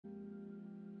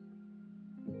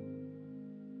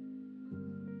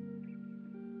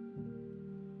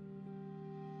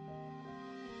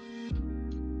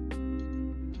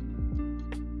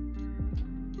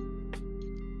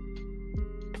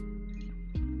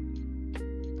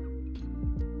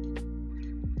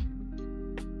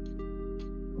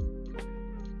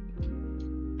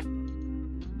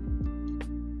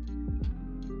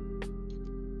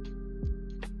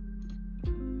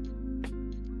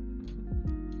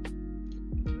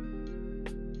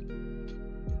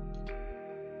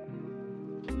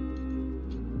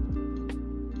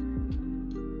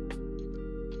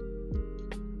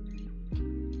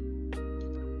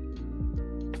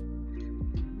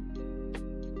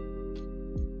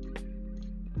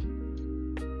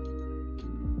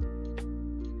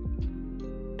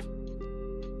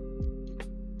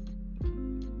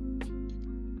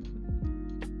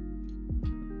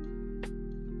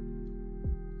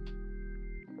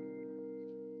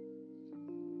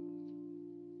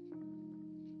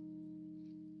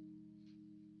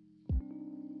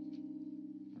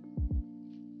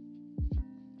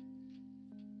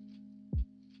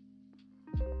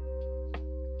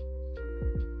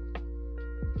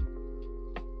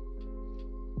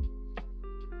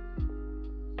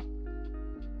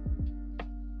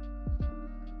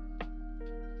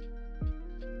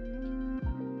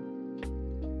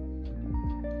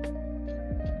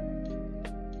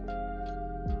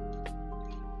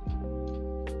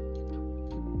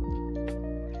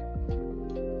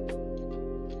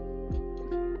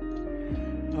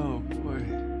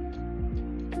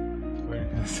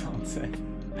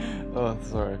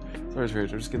Sorry, Trader.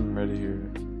 Just getting ready here.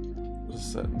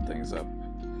 Just setting things up.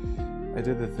 I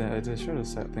should have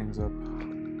set things up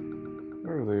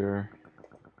earlier,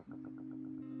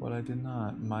 but I did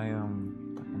not. My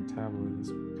fucking tablet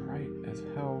is bright as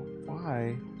hell.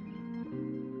 Why?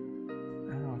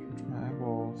 I don't know. I can turn my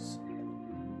eyeballs.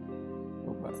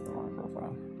 Oh, that's the wrong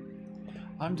profile.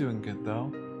 I'm doing good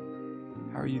though.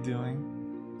 How are you doing?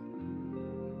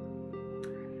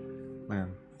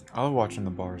 Man, I love watching the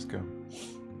bars go.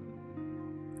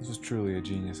 This was truly a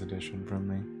genius addition from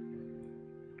me.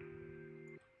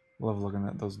 Love looking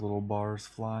at those little bars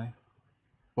fly.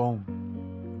 Boom.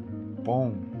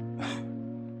 Boom.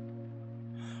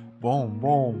 Boom,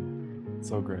 boom.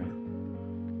 So great.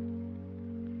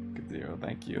 Good deal.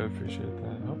 Thank you. I appreciate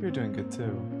that. I hope you're doing good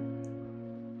too.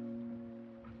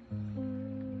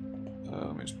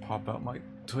 Let me just pop out my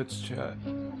Twitch chat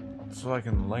so I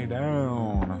can lay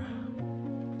down.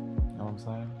 Know what I'm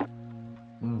saying?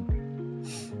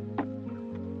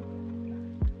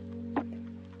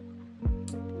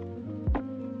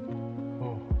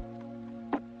 Oh.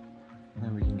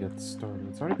 Then we can get started.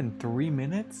 It's already been 3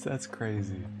 minutes? That's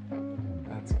crazy.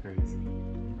 That's crazy.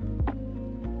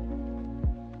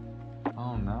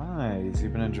 Oh, nice.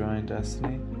 You've been enjoying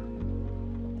Destiny?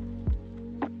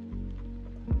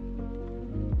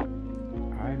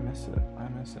 I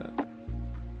miss it.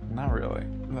 Not really.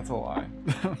 That's a lie.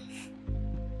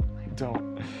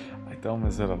 I don't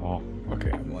miss it at all.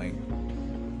 Okay, I'm laying.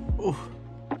 Ooh.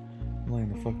 I'm laying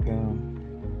the fuck down.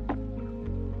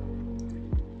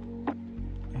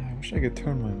 I wish I could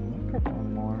turn my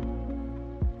microphone more.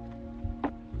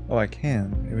 Oh, I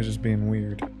can. It was just being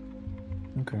weird.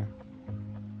 Okay.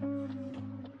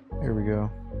 Here we go.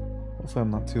 Hopefully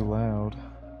I'm not too loud.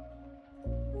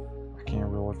 I can't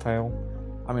really tell.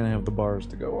 I mean, I have the bars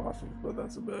to go off of, but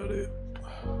that's about it.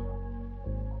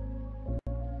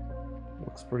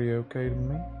 Looks pretty okay to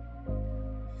me.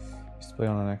 Used to play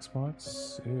on an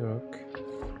Xbox. Yuck.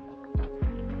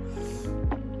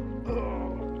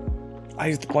 I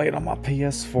used to play it on my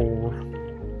PS4.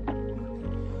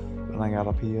 Then I got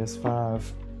a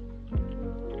PS5.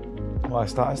 Well, I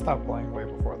stopped playing way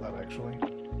before that, actually.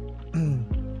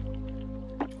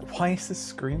 Why is this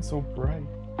screen so bright?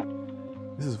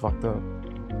 This is fucked up.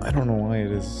 I don't know why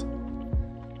it is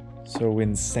so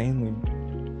insanely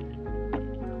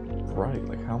bright.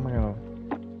 Like, how am I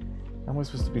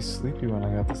supposed to be sleepy when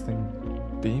I got this thing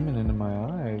beaming into my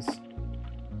eyes?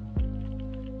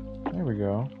 There we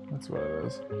go. That's what it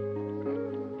is.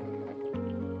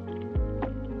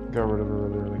 Got rid of a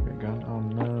really good gun. Oh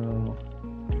no.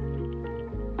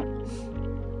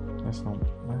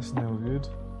 That's no good.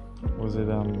 Was it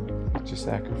just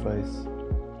sacrifice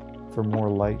for more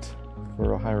light?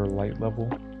 For a higher light level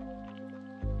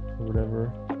or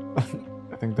whatever.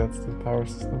 I think that's the power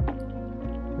system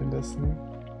in Destiny.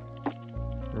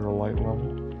 Or a light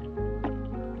level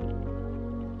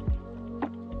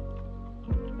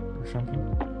or something.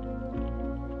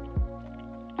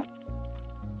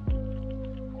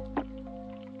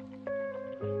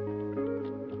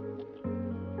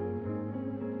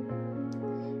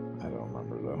 I don't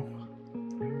remember though.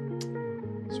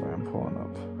 Sorry, I'm pulling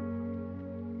up.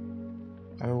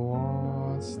 I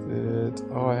lost it.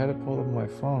 Oh, I had it pulled up on my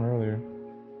phone earlier.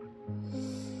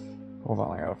 Hold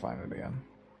on, I gotta find it again.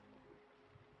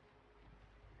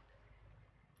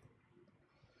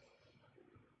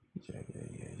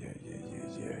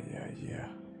 Yeah.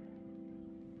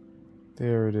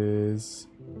 There it is.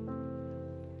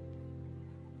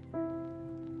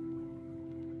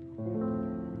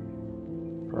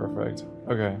 Perfect.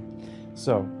 Okay.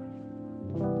 So,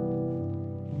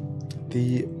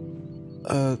 the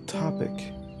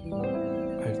topic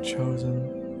I've chosen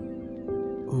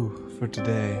for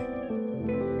today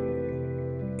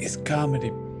is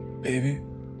comedy, baby.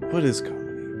 What is comedy?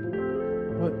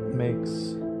 What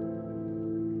makes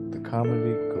the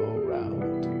comedy go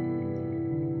round?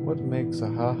 What makes a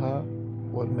haha?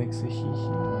 What makes a hee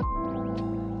hee?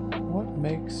 What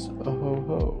makes a ho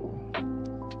ho?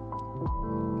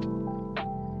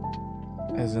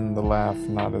 As in the laugh,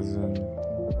 not as in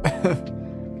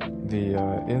the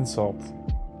insult.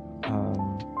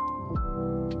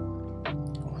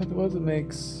 What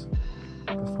makes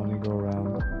the funny go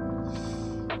around?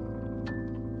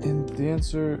 And the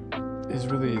answer is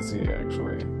really easy,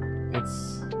 actually.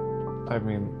 It's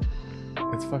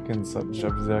fucking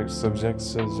subjective.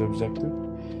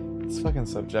 It's fucking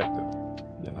subjective,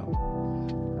 you know.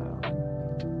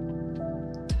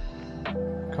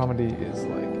 Comedy is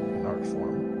like an art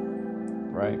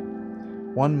form, right?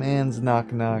 One man's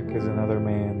knock knock is another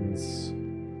man's,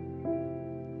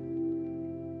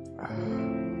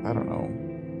 I don't know,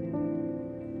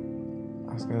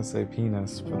 was gonna say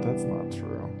penis, but that's not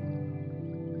true.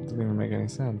 It didn't even make any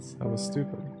sense. That was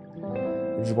stupid.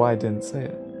 Which is why I didn't say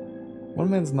it.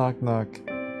 One man's knock knock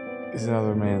is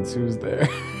another man's who's there.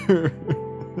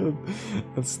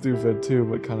 That's stupid too,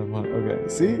 but kind of funny. Okay,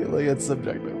 see? Like, it's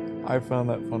subjective. I found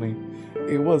that funny.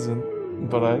 It wasn't,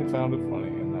 but I found it funny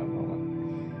in that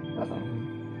moment.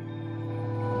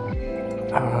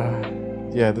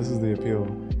 Yeah, this is the appeal.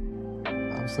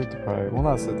 I'm sleep deprived. Well,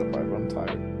 not sleep deprived, but I'm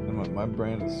tired. And my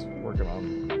brain is working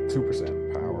on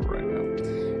 2% power right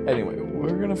now. Anyway,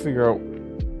 we're gonna figure out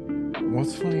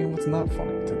what's funny and what's not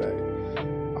funny today.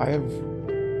 I have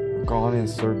gone in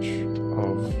search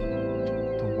of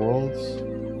the world's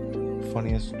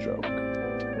funniest joke,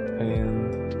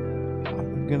 and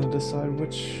I'm gonna decide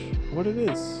what it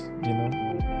is. You know,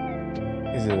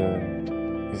 is it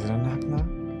a knock knock?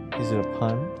 Is it a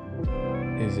pun?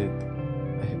 Is it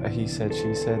a he said,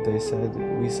 she said, they said,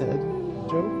 we said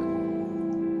joke?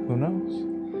 Who knows?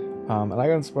 And I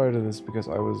got inspired to this because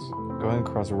I was going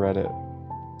across Reddit,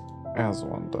 as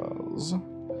one does,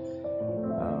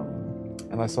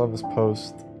 and I saw this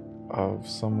post of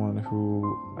someone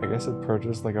who I guess had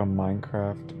purchased like a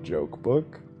Minecraft joke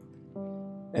book,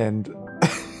 and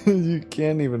you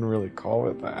can't even really call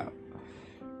it that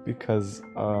because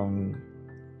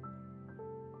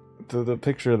the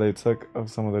picture they took of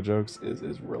some of the jokes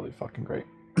is really fucking great.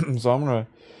 So I'm gonna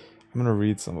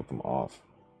read some of them off,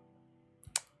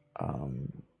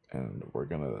 and we're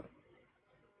gonna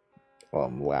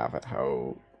laugh at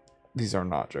how these are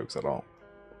not jokes at all.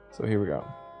 So here we go.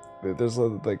 There's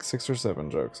like 6 or 7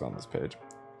 jokes on this page.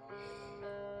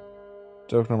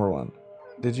 Joke number 1.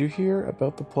 Did you hear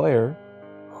about the player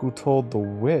who told the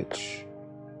witch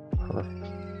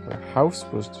her house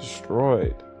was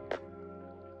destroyed?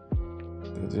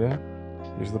 Did ya?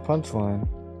 Here's the punchline.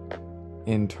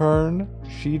 In turn,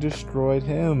 she destroyed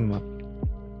him.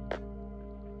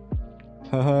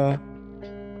 Haha.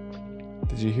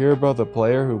 Did you hear about the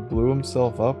player who blew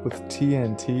himself up with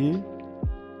TNT?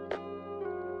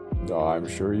 Oh, I'm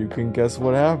sure you can guess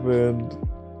what happened.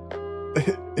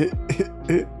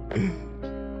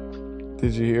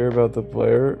 Did you hear about the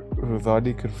player who thought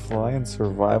he could fly in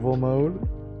survival mode?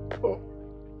 Oh,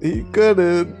 he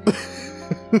couldn't.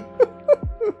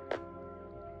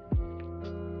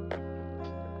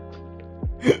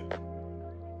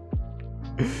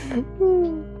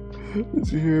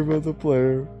 Did you hear about the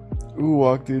player who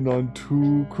walked in on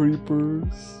 2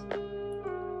 creepers?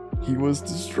 He was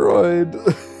destroyed.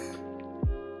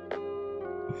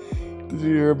 Did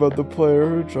you hear about the player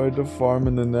who tried to farm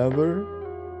in the Nether?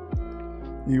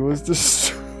 He was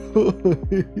destroyed.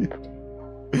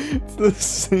 It's the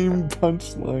same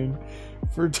punchline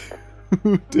for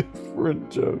 2 different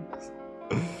jokes.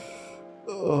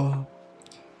 Oh.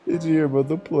 Did you hear about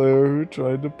the player who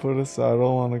tried to put a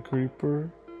saddle on a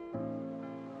creeper?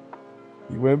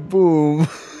 He went boom.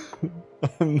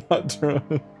 I'm not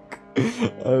drunk.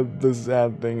 The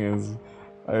sad thing is,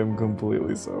 I am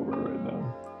completely sober right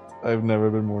now. I've never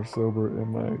been more sober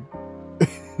in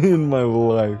my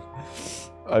life.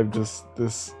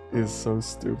 This is so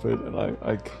stupid, and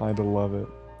I kind of love it.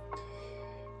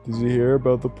 Did you hear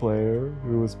about the player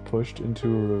who was pushed into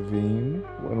a ravine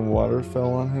when water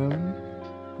fell on him?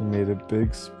 He made a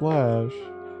big splash.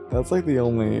 That's like the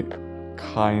only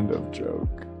kind of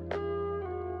joke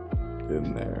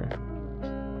in there.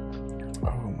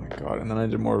 Oh my god. And then I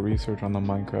did more research on the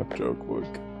Minecraft joke book.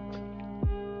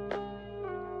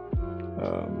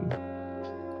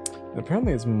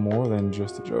 Apparently it's more than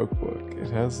just a joke book. It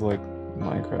has like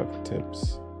Minecraft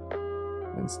tips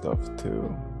and stuff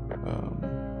too.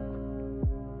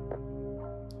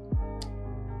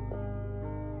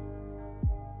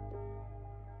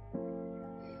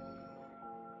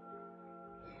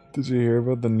 Did you hear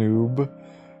about the noob?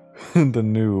 The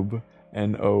noob,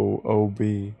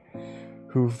 N-O-O-B,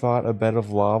 who thought a bed of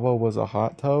lava was a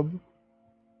hot tub?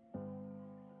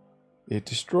 It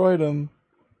destroyed him.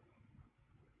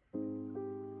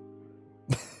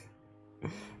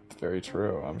 It's very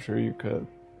true. I'm sure you could.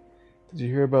 Did you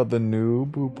hear about the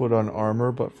noob who put on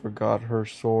armor but forgot her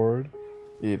sword?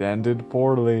 It ended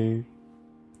poorly.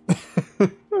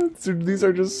 These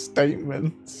are just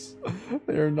statements.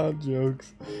 They are not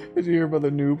jokes. Did you hear about the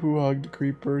noob who hugged a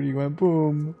creeper? He went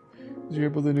boom. Did you hear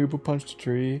about the noob who punched a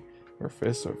tree? Her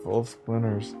fists are full of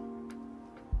splinters.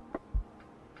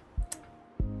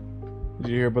 Did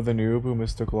you hear about the noob who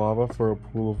mistook lava for a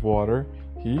pool of water?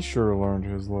 He sure learned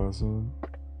his lesson.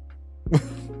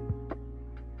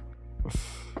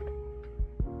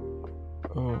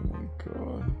 Oh my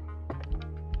god.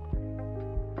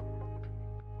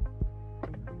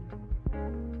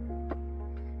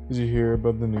 Did you hear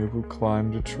about the noob who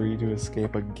climbed a tree to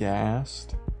escape a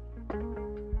ghast?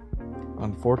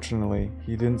 Unfortunately,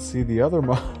 he didn't see the other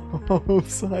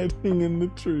mobs hiding in the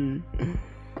tree.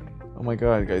 Oh my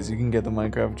god, guys, you can get the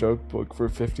Minecraft joke book for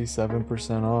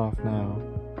 57% off now.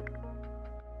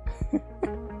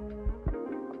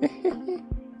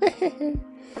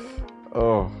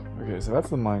 Oh, okay, so that's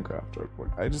the Minecraft joke book.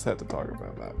 I just had to talk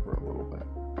about that for a little bit.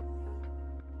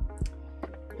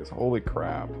 Because holy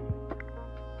crap.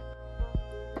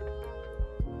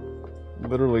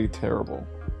 Literally terrible.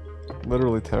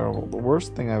 Literally terrible. The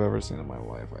worst thing I've ever seen in my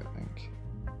life, I think.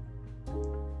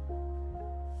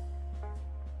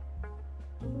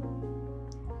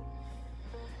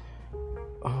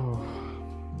 Oh,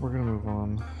 we're gonna move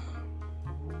on.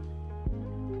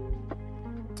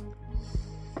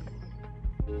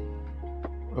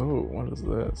 Oh, what is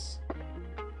this?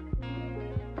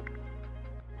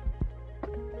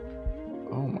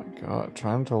 Oh my god,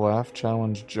 Trying to Laugh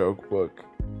Challenge Joke Book,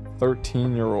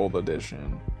 13-year-old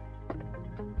edition.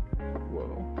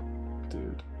 Whoa,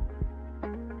 dude.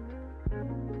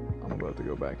 I'm about to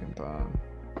go back in time.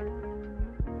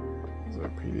 Is there a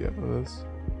PDF of this?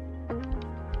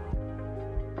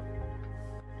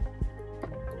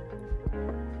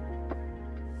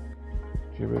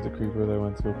 You about the creeper that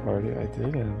went to a party? I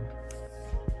didn't.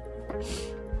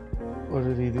 What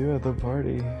did he do at the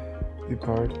party? He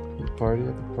party at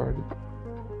the party?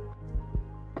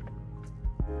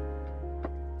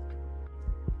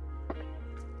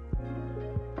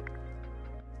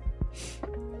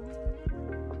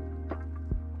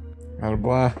 Had a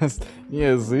blast.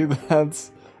 Yeah, see,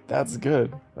 that's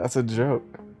good. That's a joke.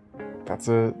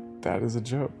 That is a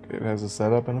joke. It has a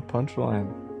setup and a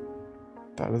punchline.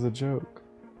 That is a joke.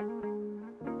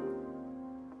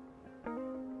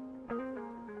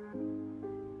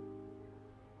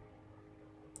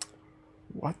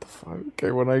 What the fuck? Okay,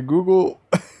 when I Google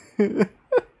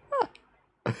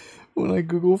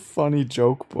funny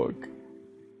joke book,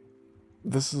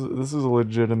 this is a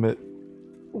legitimate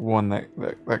one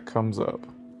that comes up.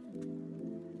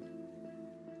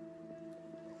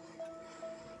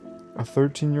 A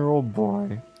 13-year-old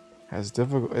boy has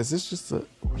difficult. Is this just a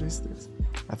what is this?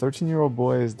 A 13-year-old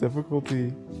boy has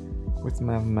difficulty with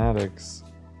mathematics,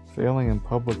 failing in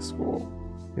public school.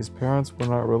 His parents were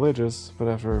not religious, but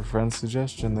after a friend's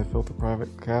suggestion, they felt the private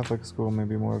Catholic school may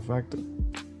be more effective.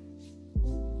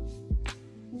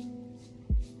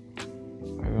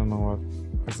 I don't know what...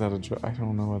 Is that a joke? I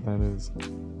don't know what that is.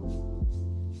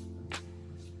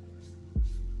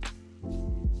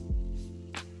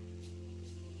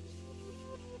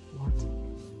 What?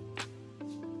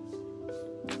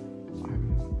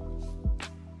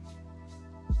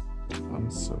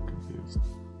 I'm so confused.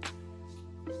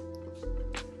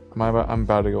 I'm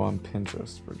about to go on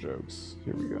Pinterest for jokes.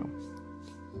 Here we go.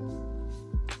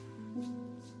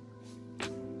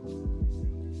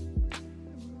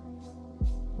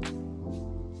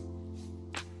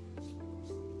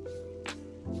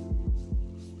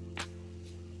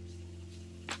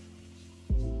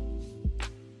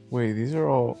 Wait, these are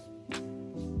all...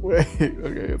 Wait,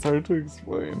 okay, it's hard to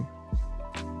explain.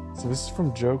 So this is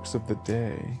from Jokes of the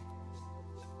Day.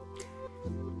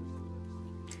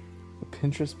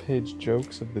 Pinterest page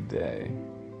Jokes of the Day,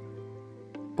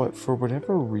 but for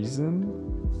whatever reason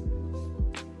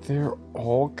they're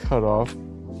all cut off.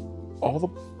 All the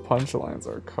punchlines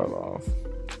are cut off.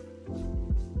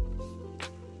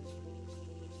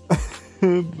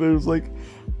 There's like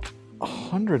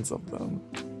hundreds of them,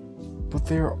 but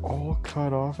they're all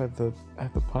cut off at the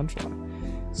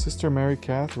punchline. Sister Mary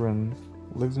Catherine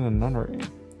lives in a nunnery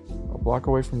a block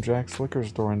away from Jack's liquor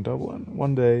store in Dublin.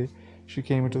 One day she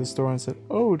came into the store and said,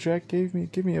 "Oh, Jack give me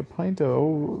a pint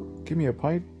of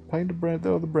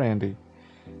the brandy."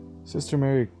 "Sister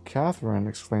Mary Catherine,"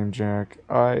 exclaimed Jack.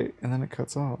 And then it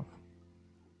cuts off.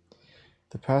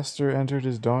 "The pastor entered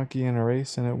his donkey in a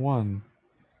race and it won.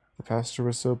 The pastor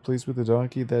was so pleased with the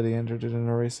donkey that he entered it in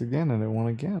a race again and it won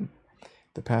again.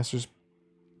 The pastor's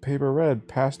paper read,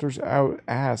 'Pastor's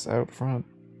ass out front.'"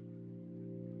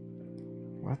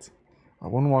 What? A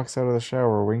woman walks out of the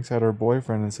shower, winks at her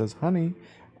boyfriend, and says, "Honey,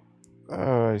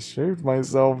 I shaved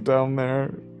myself down there."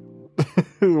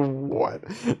 What?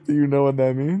 Do you know what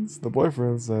that means? The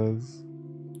boyfriend says,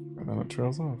 and then it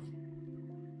trails off.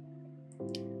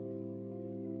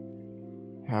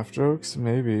 Half jokes?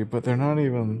 Maybe, but they're not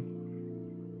even...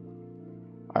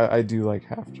 I do like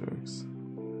half jokes.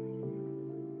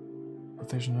 But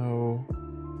there's no...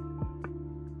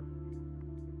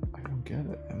 I don't get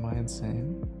it. Am I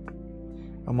insane?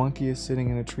 A monkey is sitting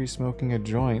in a tree smoking a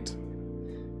joint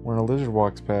when a lizard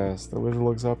walks past. The lizard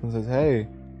looks up and says, "Hey,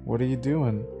 what are you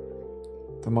doing?"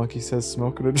 The monkey says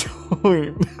smoking a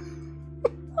joint.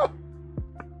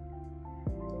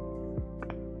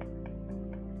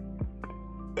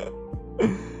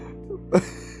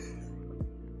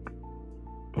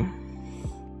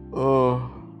 Oh,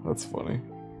 that's funny.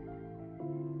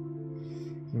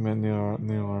 You met Neil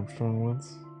Armstrong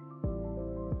once?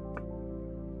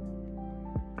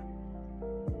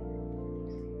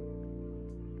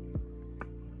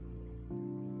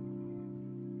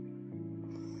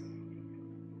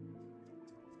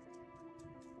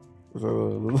 Is that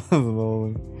the whole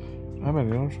thing? I met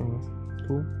Neil Armstrong once.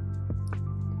 Cool.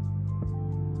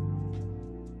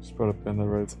 Just brought a pen that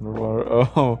writes underwater.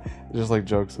 Oh, just like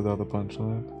jokes without the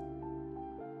punchline.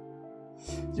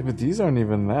 Yeah, but these aren't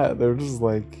even that. They're just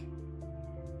like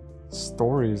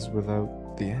stories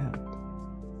without the end.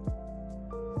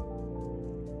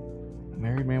 A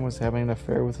married man was having an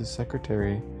affair with his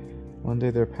secretary. One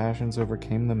day their passions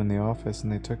overcame them in the office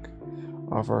and they took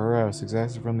off for her house.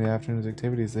 Exhausted from the afternoon's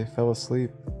activities, they fell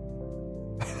asleep.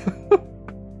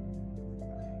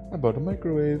 I bought a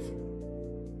microwave.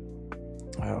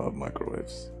 I love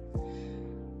microwaves.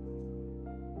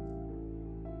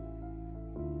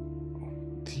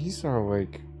 These are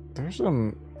like, there's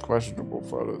some questionable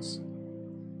photos.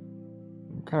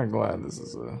 I'm kind of glad this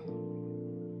is a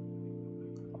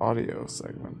audio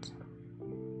segment.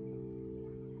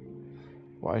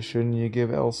 Why shouldn't you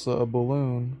give Elsa a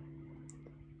balloon?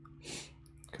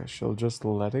 'Cause she'll just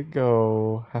let it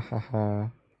go. Ha ha ha.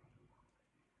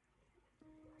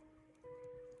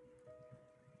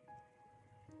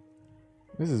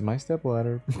 This is my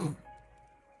stepladder.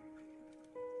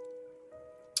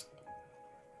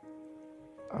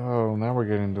 Oh, now we're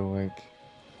getting to like...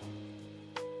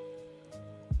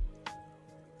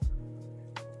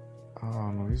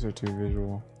 Oh no, these are too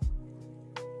visual.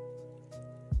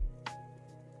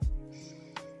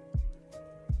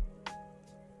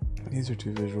 These are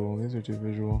too visual. These are too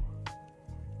visual.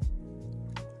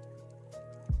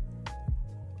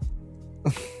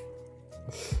 Oh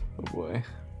boy.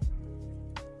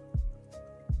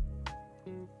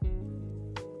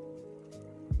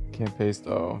 Can't paste.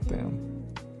 Oh, damn.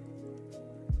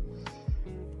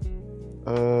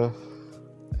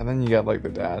 And then you got like the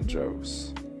dad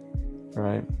jokes,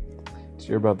 right? Did you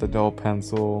hear about the dull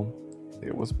pencil?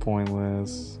 It was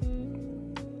pointless.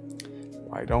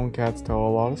 Why don't cats tell a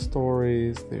lot of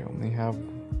stories? They only have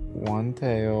one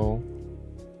tail.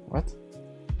 What?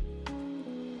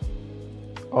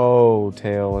 Oh,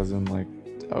 tail as in like...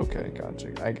 Okay,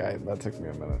 gotcha. I got it. That took me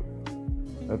a minute.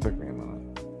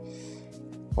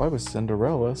 Why was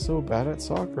Cinderella so bad at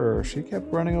soccer? She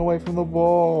kept running away from the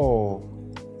ball.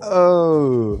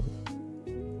 Oh.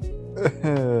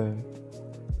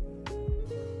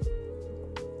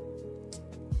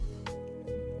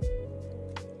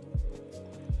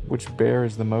 Which bear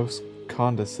is the most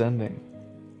condescending?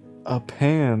 A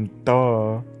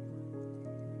panda.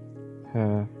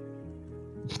 Huh.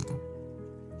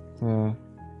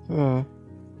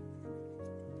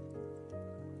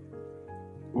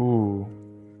 Ooh.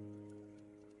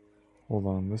 Hold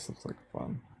on, this looks like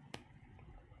fun.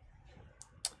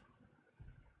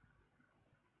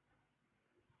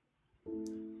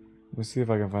 Let me see if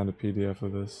I can find a PDF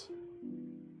of this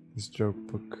joke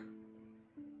book.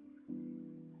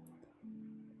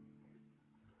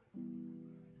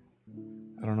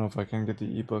 I don't know if I can get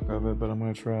the ebook of it, but I'm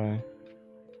gonna try.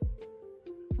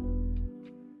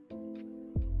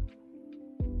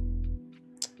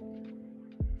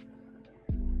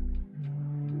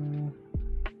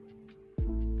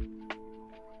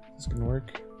 Is this gonna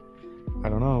work? I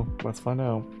don't know. Let's find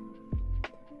out.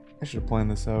 I should have planned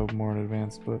this out more in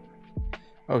advance, but...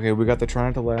 Okay, we got the Try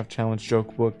Not to Laugh Challenge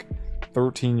Joke Book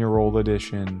 13-year-old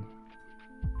edition.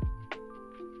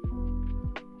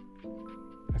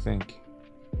 I think.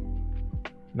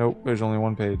 Nope, there's only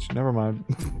one page. Never mind.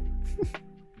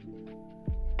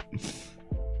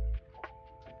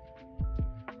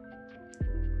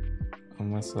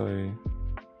 Unless I...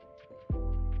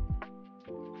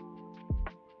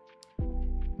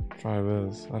 try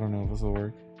this. I don't know if this will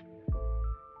work.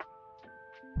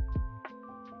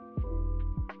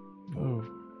 Oh,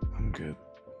 I'm good.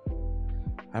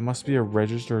 I must be a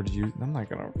registered user. I'm not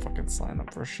gonna fucking sign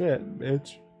up for shit,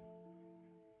 bitch.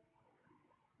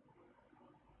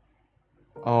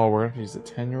 Oh, we're gonna have to use the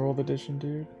 10-year-old edition,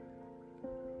 dude?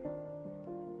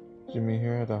 Jimmy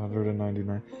here at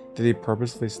 199. Did he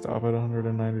purposely stop at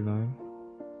 199?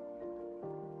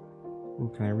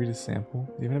 Ooh, can I read a sample?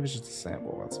 Even if it's just a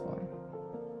sample, that's fine.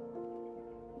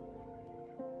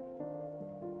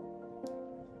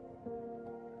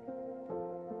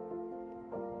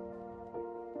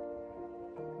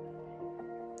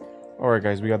 Alright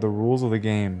guys, we got the rules of the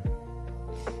game.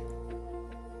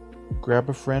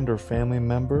 Grab a friend or family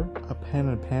member, a pen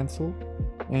and pencil,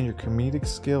 and your comedic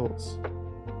skills.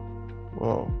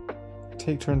 Whoa.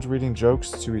 Take turns reading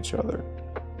jokes to each other.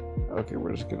 Okay,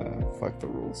 we're just gonna fuck the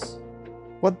rules.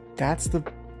 What? That's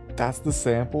the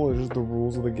sample? It's just the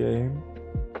rules of the game?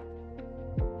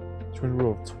 Join a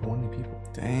rule of 20 people.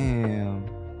 Damn.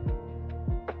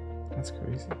 That's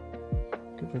crazy.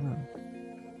 Good for them.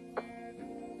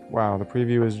 Wow, the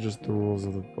preview is just the rules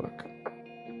of the book.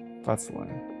 That's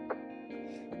lame.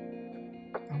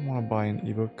 I want to buy an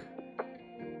ebook.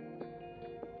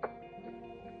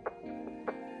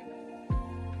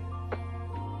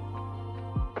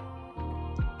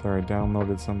 There, I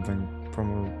downloaded something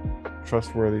from a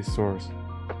trustworthy source.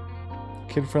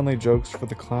 Kid-friendly jokes for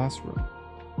the classroom.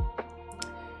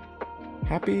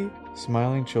 Happy,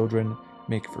 smiling children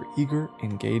make for eager,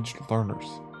 engaged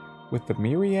learners. With the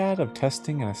myriad of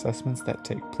testing and assessments that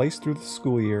take place through the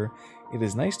school year, it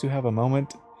is nice to have a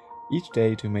moment each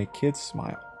day to make kids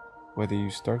smile. Whether you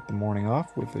start the morning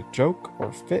off with a joke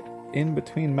or fit in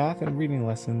between math and reading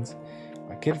lessons,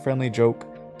 a kid-friendly joke,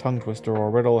 tongue twister, or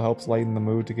riddle helps lighten the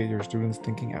mood to get your students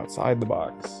thinking outside the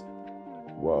box.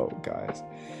 Whoa, guys.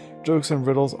 Jokes and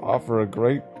riddles offer a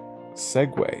great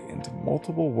segue into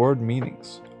multiple word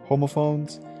meanings,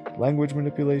 homophones, language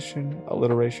manipulation,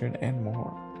 alliteration, and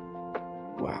more.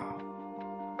 Wow.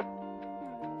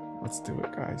 Let's do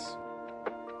it, guys.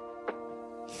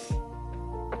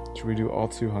 Should we do all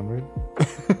 200?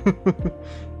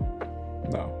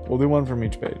 No, we'll do one from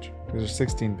each page. There's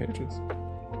 16 pages.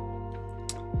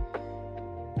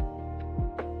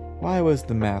 Why was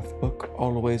the math book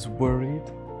always worried?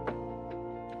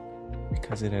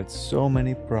 Because it had so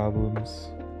many problems.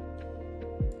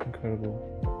 Incredible.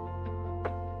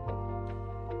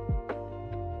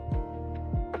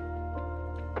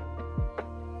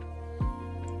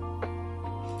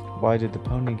 Why did the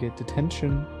pony get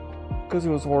detention? Because he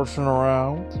was horsing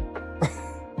around.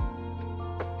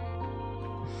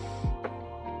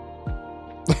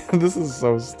 This is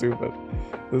so stupid.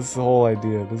 This whole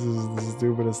idea. This is the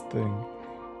stupidest thing.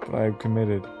 But I have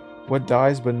committed. What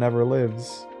dies but never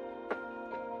lives?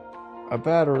 A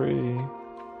battery.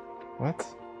 What?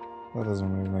 That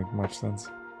doesn't really make much sense.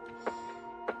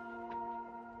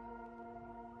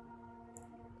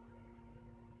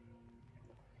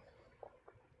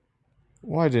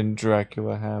 Why didn't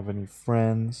Dracula have any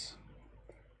friends?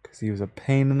 Because he was a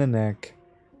pain in the neck.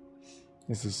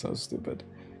 This is so stupid.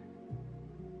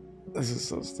 This is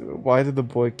so stupid. Why did the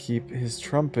boy keep his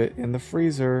trumpet in the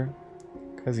freezer?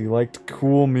 Because he liked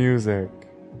cool music.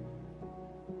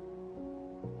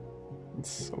 It's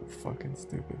so fucking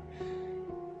stupid.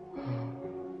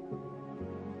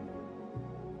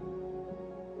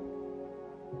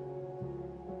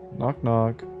 Knock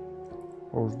knock.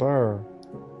 Who's there?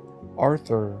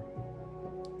 Arthur.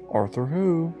 Arthur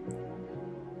who?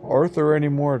 Arthur, any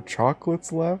more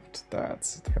chocolates left?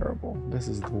 That's terrible. This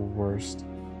is the worst.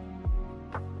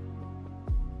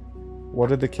 What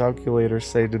did the calculator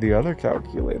say to the other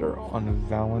calculator on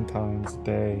Valentine's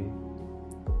Day?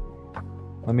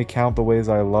 Let me count the ways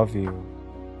I love you.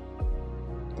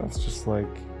 That's just like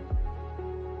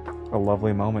a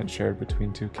lovely moment shared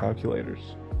between two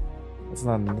calculators. That's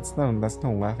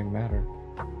no laughing matter.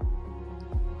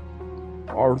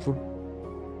 Arthur.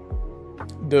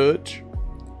 Dutch.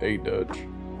 Hey, Dutch.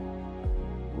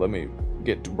 Let me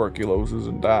get tuberculosis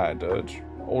and die, Dutch.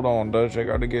 Hold on, Dutch. I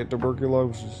gotta get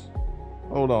tuberculosis.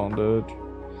 Hold on, Dutch.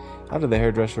 How did the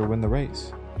hairdresser win the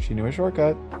race? She knew a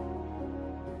shortcut.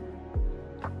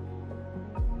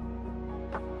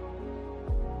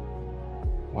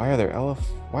 Why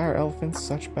are elephants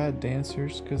such bad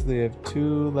dancers? Because they have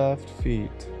 2 left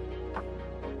feet.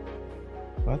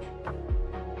 What?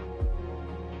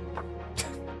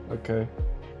 Okay.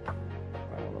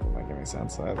 That doesn't make any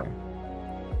sense either.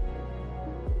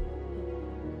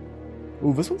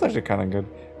 Ooh, this one's actually kind of good.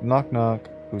 Knock knock.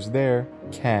 Who's there?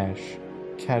 Cash.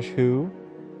 Cash who?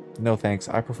 No thanks.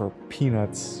 I prefer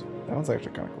peanuts. That one's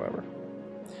actually kind of clever.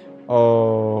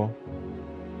 Oh.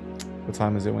 What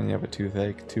time is it when you have a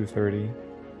toothache? 2:30.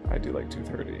 I do like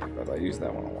 2:30, but I use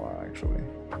that one a lot actually.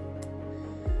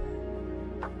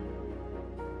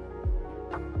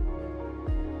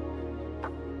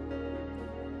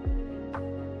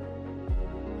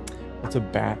 What's a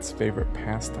bat's favorite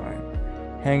pastime?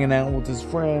 Hanging out with his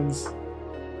friends.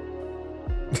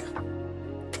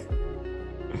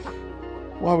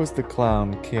 Why was the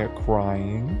clown cat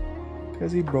crying?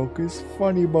 Because he broke his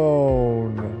funny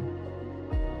bone.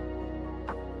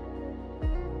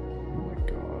 Oh my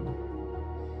god.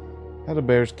 How do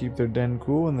bears keep their den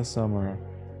cool in the summer?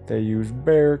 They use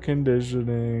air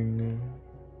conditioning.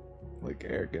 Like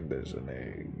air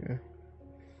conditioning.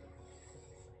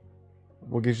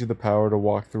 What gives you the power to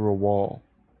walk through a wall?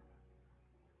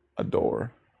 A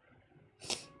door.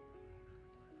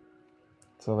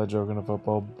 Saw that joke in a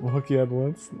football book you had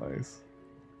once? Nice.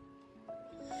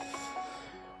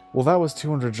 Well, that was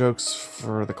 200 jokes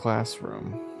for the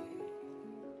classroom.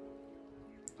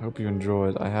 I hope you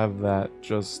enjoyed. I have that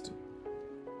just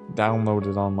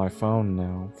downloaded on my phone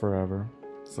now forever.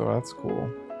 So that's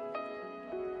cool.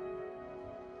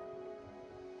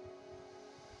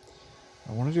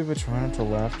 I want to do the Try Not to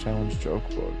Laugh Challenge joke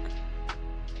book.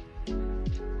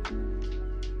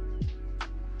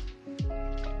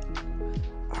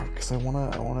 Because I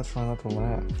wanna try not to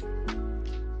laugh.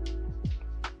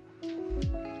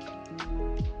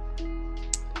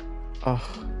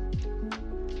 Ugh.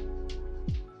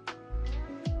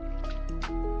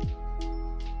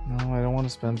 No, I don't want to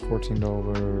spend $14.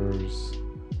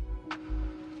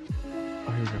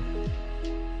 Oh, here we go.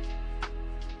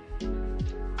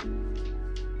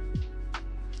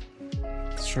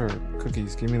 Sure,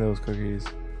 cookies. Give me those cookies.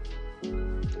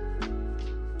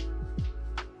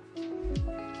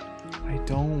 I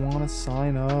don't want to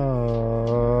sign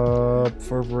up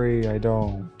for free. I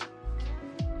don't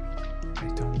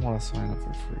want to sign up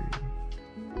for free.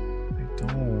 I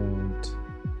don't.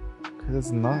 Because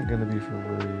it's not going to be for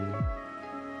free.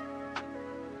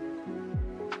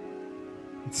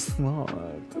 It's not.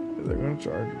 They're going to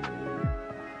charge me.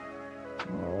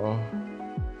 Oh.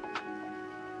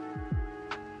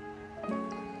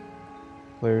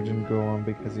 Player didn't go on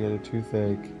because he had a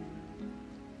toothache.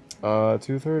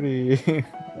 230.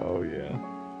 Oh yeah.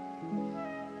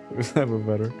 Was that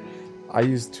better? I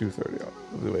used 230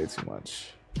 way too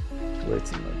much. Way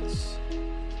too much.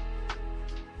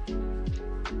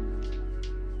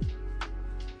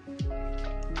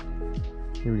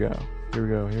 Here we go. Here we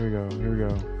go. Here we go. Here we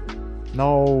go.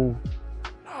 No.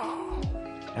 No.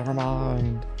 Never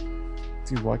mind.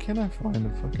 Dude, why can't I find a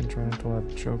fucking Try Not to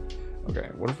Laugh joke? Okay,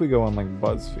 what if we go on like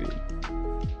BuzzFeed?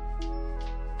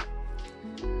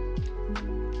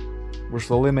 We're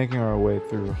slowly making our way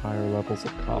through higher levels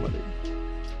of comedy.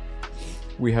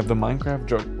 We have the Minecraft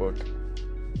joke book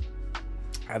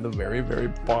at the very, very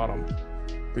bottom,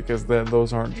 because then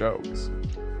those aren't jokes.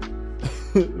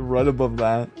 Right above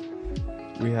that,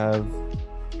 we have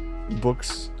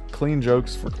books, clean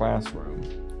jokes for classroom.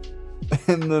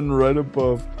 And then right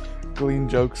above clean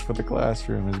jokes for the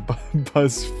classroom is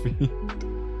BuzzFeed.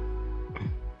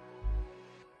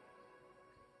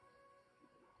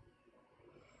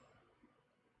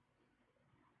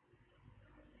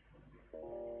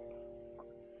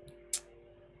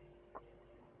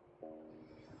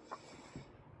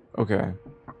 Okay,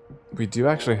 we do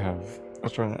actually have a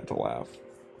Try Not to Laugh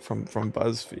from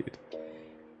BuzzFeed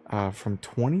from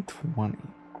 2020.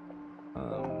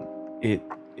 It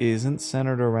isn't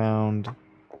centered around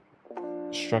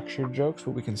structured jokes,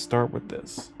 but we can start with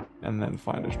this and then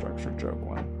find a structured joke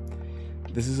one.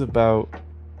 This is about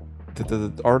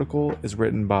the article is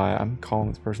written by, I'm calling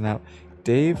this person out,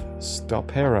 Dave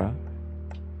Stopera,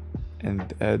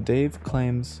 and Dave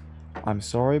claims, "I'm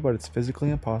sorry, but it's physically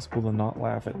impossible to not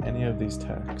laugh at any of these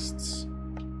texts."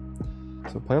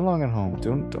 So play along at home.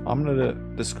 I'm gonna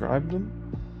describe them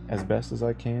as best as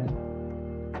I can.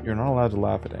 You're not allowed to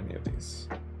laugh at any of these.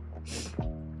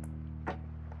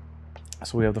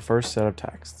 So we have the first set of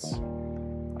texts.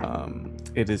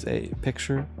 It is a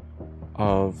picture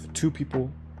of two people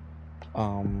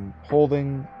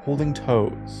holding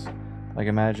toes. Like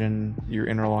imagine your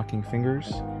interlocking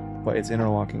fingers, but it's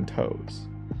interlocking toes.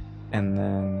 And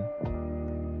then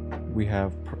we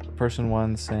have person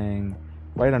one saying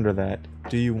right under that,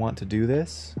 "Do you want to do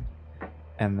this?"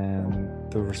 And then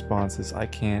the response is, "I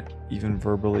can't even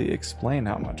verbally explain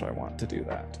how much I want to do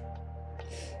that."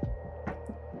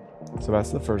 So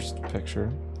that's the first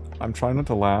picture. I'm trying not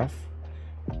to laugh,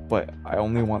 but I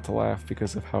only want to laugh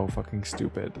because of how fucking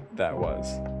stupid that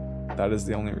was. That is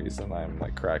the only reason I'm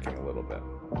like cracking a little bit.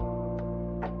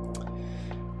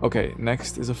 Okay,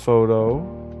 next is a photo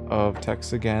of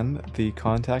text again. The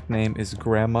contact name is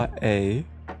Grandma A,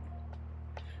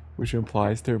 which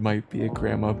implies there might be a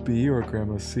Grandma B or a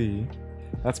Grandma C.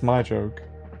 That's my joke.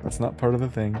 That's not part of the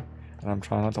thing, and I'm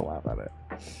trying not to laugh at it.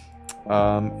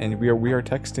 And we are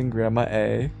texting Grandma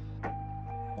A.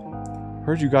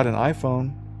 "Heard you got an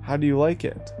iPhone. How do you like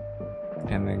it?"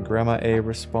 And then Grandma A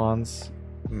responds,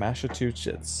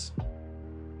 "Massachusetts."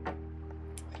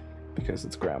 Because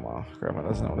it's Grandma. Grandma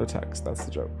doesn't know how to text. That's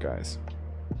the joke, guys.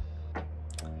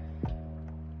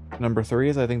 Number 3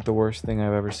 is, I think, the worst thing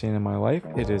I've ever seen in my life.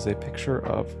 It is a picture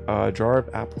of a jar of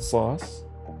applesauce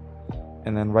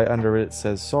And then right under it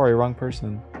says, sorry, wrong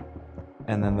person.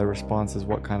 And then the response is,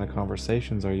 what kind of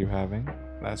conversations are you having?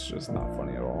 That's just not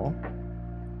funny at all.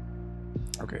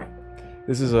 Okay.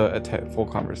 This is a full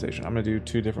conversation. I'm going to do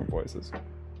 2 different voices.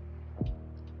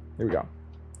 Here we go.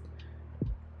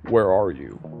 Where are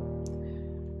you?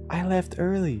 I left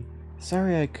early.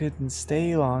 Sorry I couldn't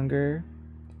stay longer.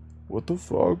 What the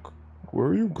fuck? Where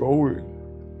are you going?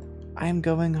 I'm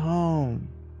going home.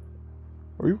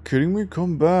 Are you kidding me?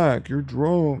 Come back. You're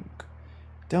drunk.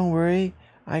 Don't worry.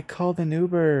 I called an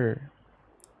Uber.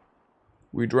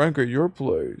 We drank at your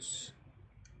place.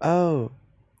 Oh.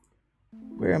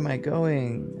 Where am I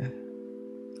going?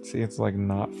 See, it's like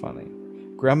not funny.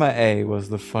 Grandma A was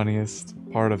the funniest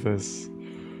part of this.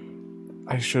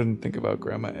 I shouldn't think about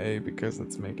Grandma A because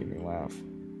it's making me laugh.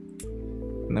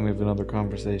 And then we have another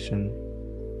conversation.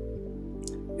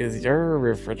 Is your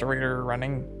refrigerator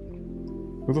running?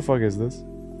 Who the fuck is this?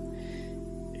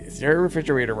 Is your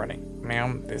refrigerator running?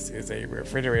 Ma'am, this is a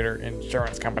refrigerator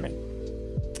insurance company.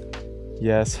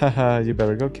 Yes, haha, you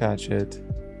better go catch it.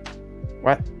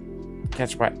 What?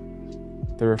 Catch what?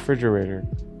 The refrigerator.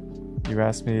 You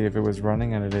asked me if it was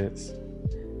running, and it is.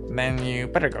 Then you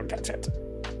better go catch it.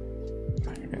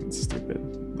 Again, stupid.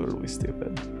 Literally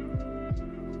stupid.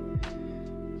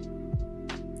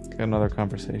 Got another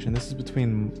conversation. This is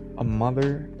between a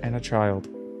mother and a child.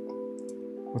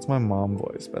 What's my mom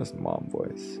voice? Best mom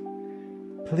voice.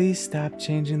 Please stop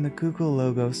changing the Google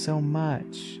logo so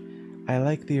much. I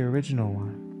like the original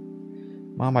one.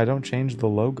 Mom, I don't change the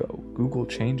logo. Google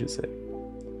changes it.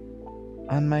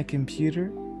 On my computer?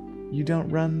 You don't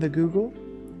run the Google?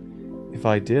 If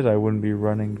I did, I wouldn't be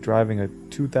driving a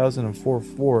 2004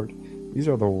 Ford. These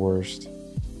are the worst.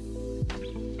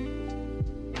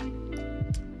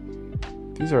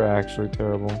 These are actually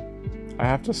terrible. I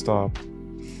have to stop.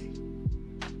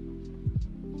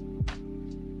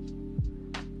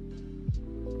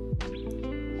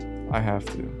 I have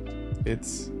to.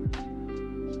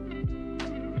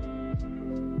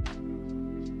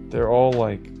 They're all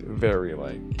like, very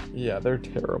like, yeah, they're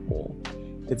terrible.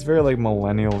 It's very like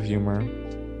millennial humor.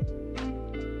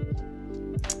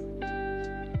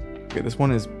 Okay, this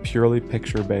one is purely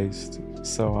picture based,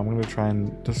 so I'm gonna try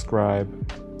and describe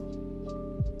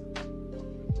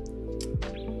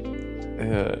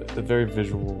a very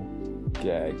visual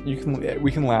gag.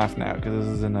 We can laugh now because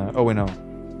this is in a. Oh wait, no,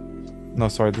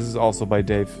 sorry. This is also by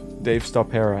Dave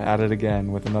Stopera at it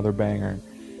again with another banger.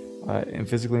 And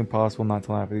physically impossible not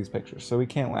to laugh at these pictures, so we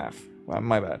can't laugh.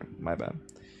 My bad.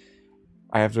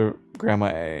 I have to. Grandma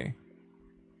A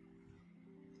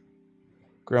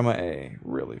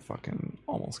really fucking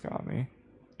almost got me.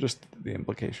 Just the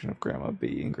implication of Grandma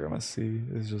B and Grandma C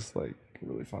is just like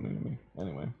really funny to me.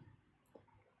 Anyway.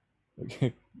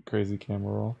 Okay, crazy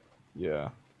camera roll. Yeah.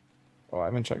 Oh, I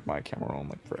haven't checked my camera roll in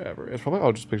like forever. It's probably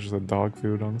all just pictures of dog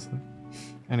food, honestly.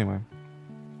 Anyway.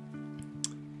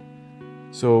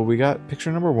 So we got picture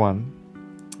number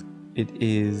 1. It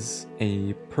is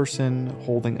a person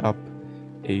holding up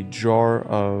a jar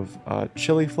of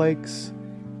chili flakes,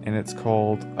 and it's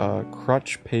called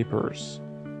Crutch Papers.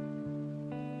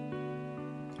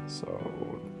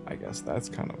 So I guess that's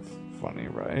kind of funny,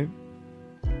 right?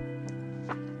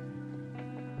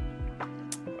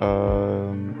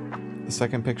 The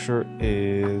second picture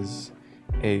is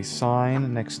a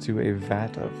sign next to a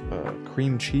vat of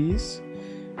cream cheese,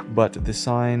 but the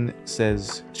sign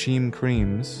says Cheem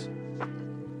Creams,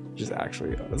 which is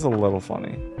actually, that's a little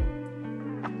funny.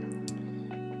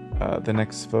 The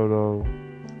next photo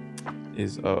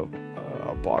is of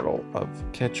a bottle of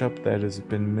ketchup that has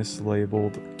been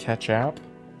mislabeled ketchup,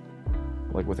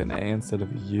 like with an A instead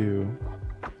of a U.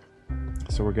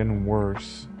 So we're getting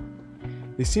worse.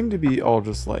 They seem to be all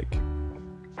just like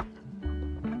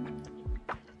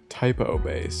typo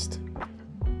based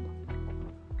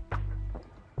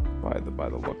by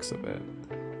the looks of it.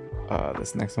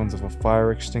 This next one's of a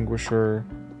fire extinguisher,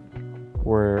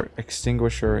 where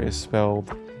extinguisher is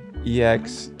spelled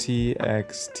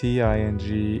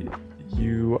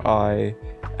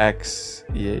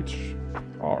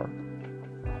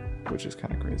EXTXTINGUIXEHR, which is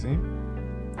kind of crazy.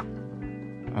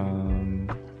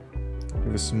 We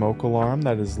have a smoke alarm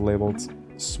that is labeled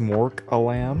Smork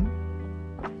Alarm.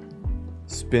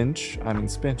 Spinch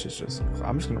is just,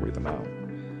 I'm just gonna read them out.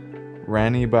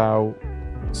 Ranibau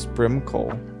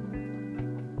Sprimkle.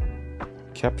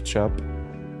 Kepchup.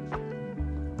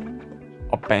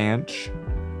 A Banch.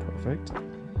 Perfect.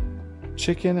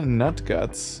 Chicken Nut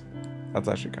Guts. That's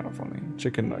actually kind of funny.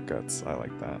 Chicken Nut Guts. I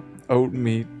like that. Oat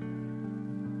Meat.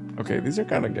 Okay, these are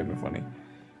kind of getting funny.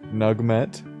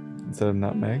 Nugmet instead of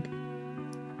nutmeg.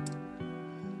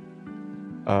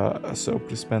 A soap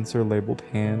dispenser labeled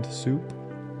hand soup.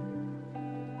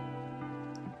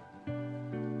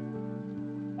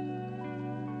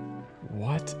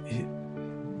 What?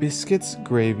 Biscuits,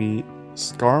 gravy,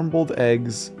 scrambled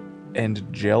eggs,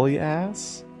 and jelly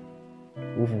ass?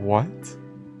 What?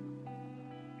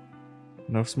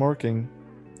 No smoking.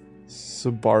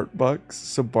 Subartux?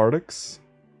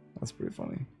 That's pretty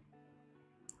funny.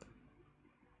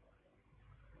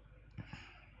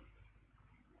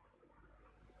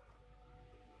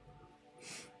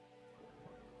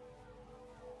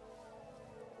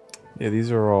 Yeah,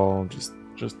 these are all just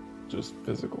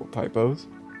physical typos.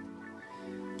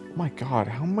 Oh my god,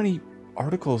 how many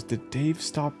articles did Dave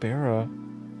stop Bera?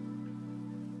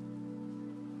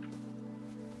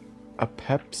 A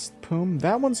Peps Poom?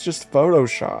 That one's just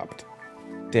photoshopped.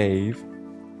 Dave.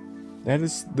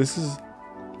 This is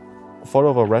a photo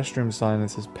of a restroom sign that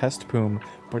says Pest Poom,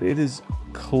 but it is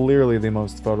clearly the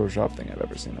most photoshopped thing I've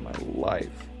ever seen in my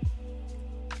life.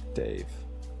 Dave.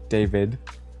 David.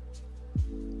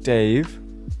 Dave.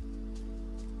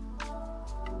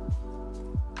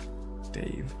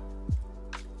 Dave.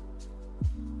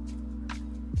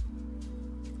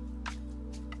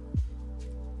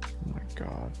 Oh my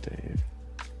god, Dave.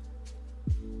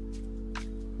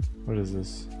 What is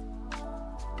this?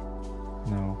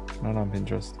 No, not on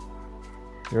Pinterest.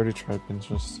 We already tried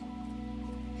Pinterest.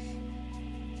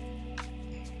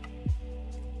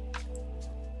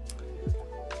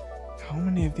 How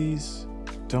many of these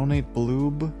donate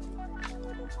bloob?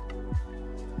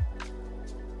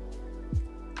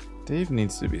 Dave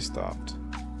needs to be stopped.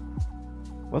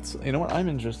 You know what? I'm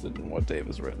interested in what Dave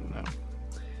has written now.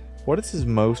 What is his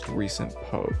most recent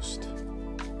post?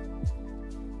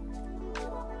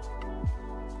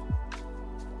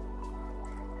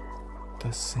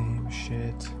 The same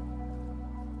shit.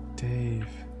 Dave.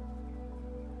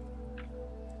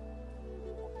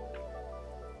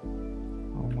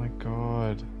 Oh my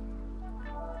god.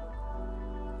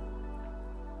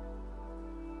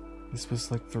 This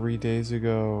was like 3 days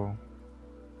ago.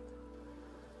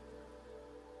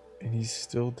 And he's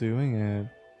still doing it.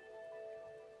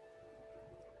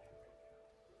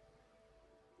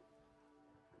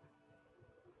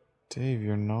 Dave,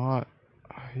 you're not...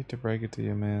 I hate to break it to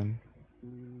you, man.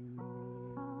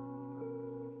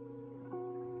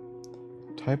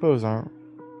 Typos aren't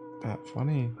that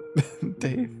funny.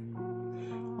 Dave.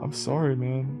 I'm sorry,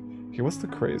 man. Okay, what's the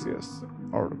craziest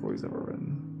article he's ever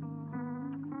written?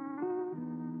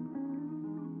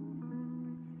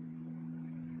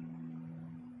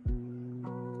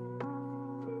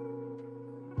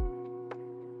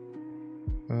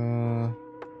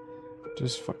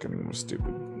 Just fucking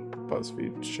stupid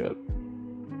BuzzFeed shit.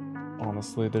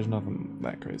 Honestly, there's nothing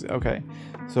that crazy. Okay,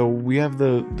 so we have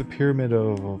the pyramid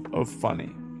of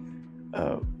funny.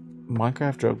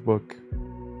 Minecraft joke book,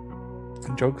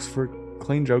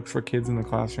 clean jokes for kids in the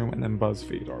classroom, and then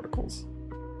BuzzFeed articles.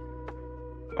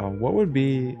 What would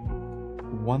be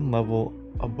one level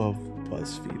above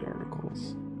BuzzFeed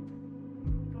articles?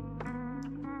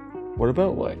 What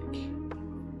about like...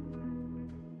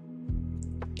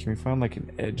 Can we find like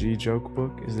an edgy joke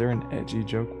book? Is there an edgy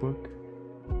joke book?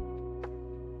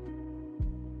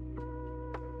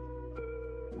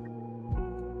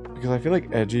 Because I feel like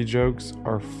edgy jokes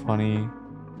are funny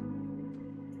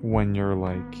when you're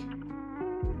like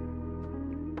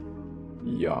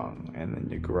young, and then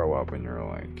you grow up and you're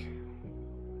like,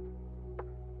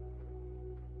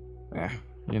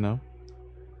 you know?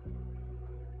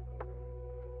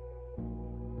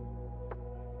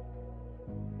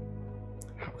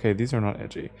 Okay, these are not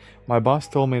edgy. My boss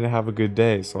told me to have a good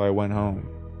day, so I went home.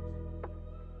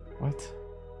 What?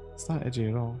 It's not edgy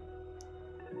at all.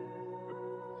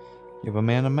 Give a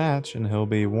man a match and he'll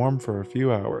be warm for a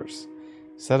few hours.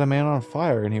 Set a man on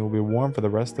fire and he will be warm for the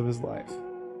rest of his life.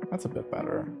 That's a bit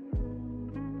better.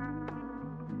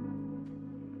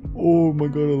 Oh my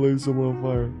god, I laid someone on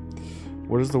fire.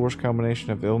 What is the worst combination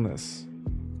of illness?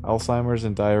 Alzheimer's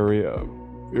and diarrhea.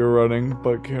 You're running,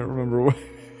 but can't remember what.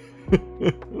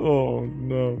 Oh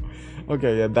no.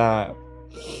 Okay, yeah,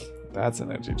 that's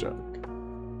an edgy joke.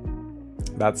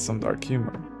 That's some dark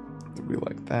humor. We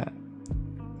like that.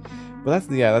 But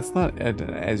that's not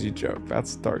an edgy joke.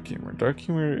 That's dark humor. Dark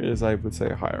humor is, I would say,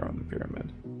 higher on the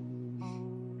pyramid.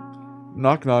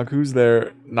 Knock knock, who's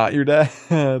there? Not your dad.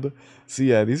 So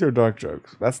yeah, these are dark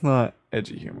jokes. That's not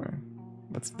edgy humor.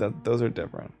 Those are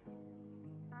different.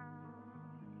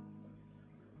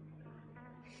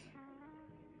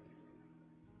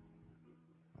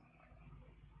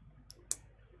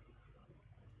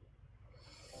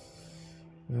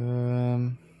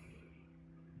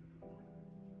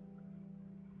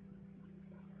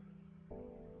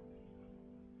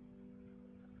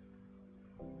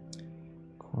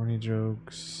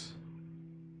 jokes.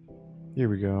 Here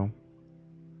we go.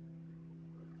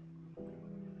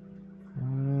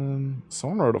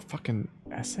 Someone wrote a fucking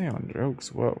essay on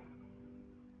jokes. Whoa.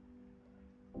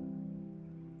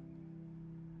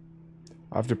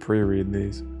 I have to pre-read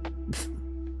these.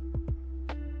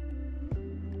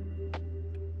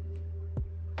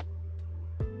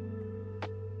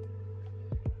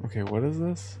 Okay, what is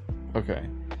this? Okay.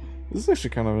 This is actually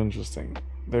kind of interesting.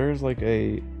 There's like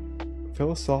a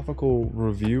philosophical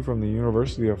review from the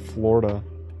University of Florida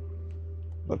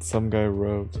that some guy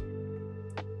wrote.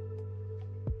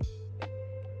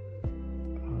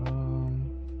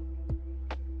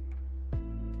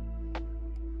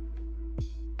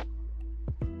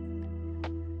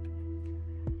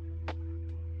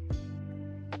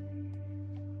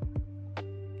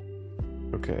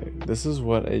 Okay, this is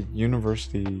what a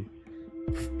university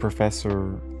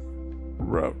professor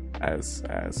wrote as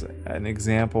an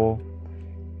example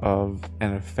of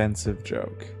an offensive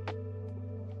joke.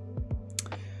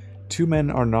 Two men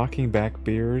are knocking back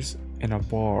beers in a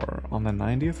bar on the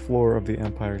 90th floor of the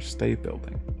Empire State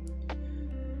Building.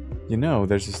 You know,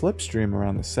 there's a slipstream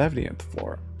around the 70th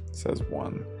floor, says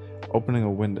one, opening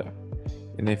a window.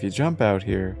 And if you jump out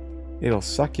here, it'll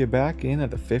suck you back in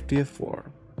at the 50th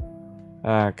floor.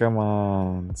 Ah, come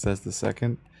on, says the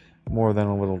second, more than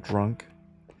a little drunk.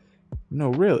 No,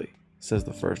 really, says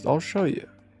the first, I'll show you.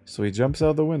 So he jumps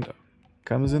out the window,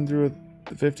 comes in through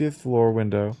the 50th floor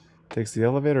window, takes the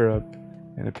elevator up,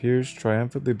 and appears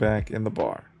triumphantly back in the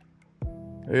bar.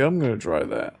 Hey, I'm gonna try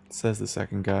that, says the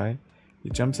second guy.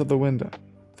 He jumps out the window,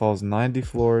 falls 90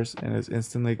 floors, and is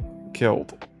instantly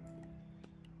killed.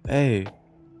 Hey,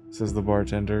 says the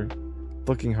bartender,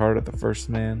 looking hard at the first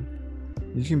man.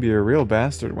 You can be a real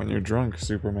bastard when you're drunk,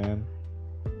 Superman.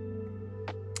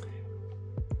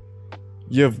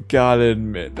 You've gotta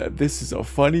admit that this is a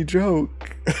funny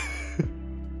joke.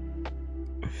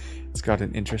 It's got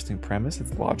an interesting premise,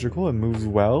 it's logical, it moves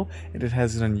well, and it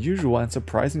has an unusual and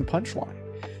surprising punchline.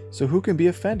 So who can be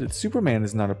offended? Superman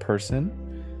is not a person.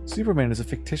 Superman is a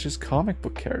fictitious comic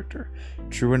book character.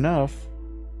 True enough.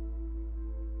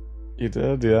 You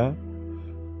did, yeah.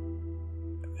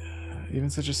 Even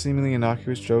such a seemingly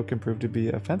innocuous joke can prove to be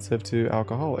offensive to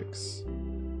alcoholics.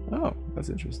 Oh, that's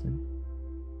interesting.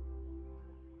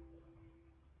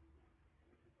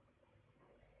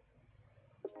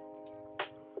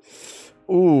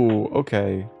 Ooh,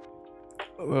 okay.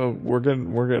 We're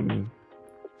getting.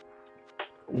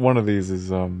 One of these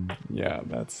is yeah,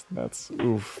 that's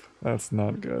oof, that's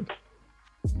not good.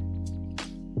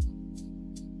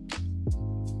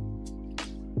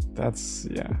 That's,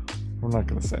 yeah. We're not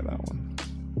gonna say that one.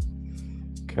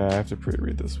 Okay, I have to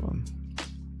pre-read this one.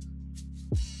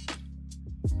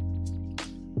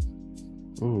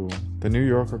 Ooh, the New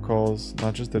Yorker calls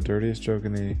not just the dirtiest joke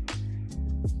in the,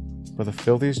 but the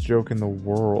filthiest joke in the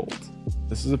world.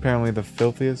 This is apparently the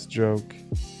filthiest joke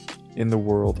in the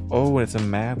world. Oh, and it's a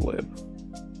Mad Lib.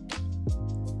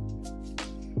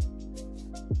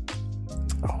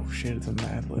 Oh shit, it's a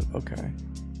Mad Lib. Okay.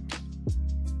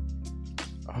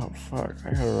 Oh fuck,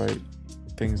 I gotta write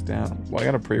things down. Well, I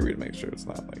gotta pre-read to make sure it's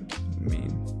not like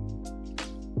mean.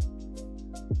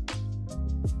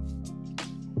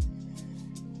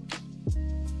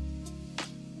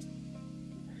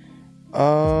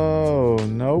 Oh,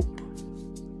 nope.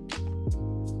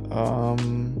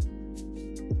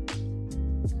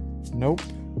 Nope.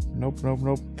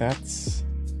 That's...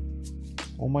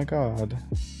 Oh my god.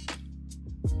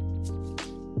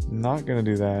 Not gonna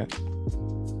do that.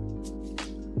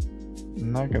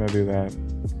 Not gonna do that.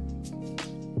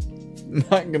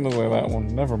 Not gonna say that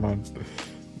one. Never mind.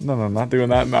 No, not doing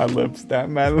that Mad Libs. That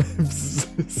Mad Libs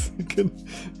is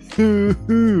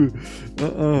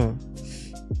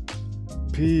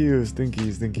Pew,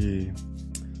 stinky.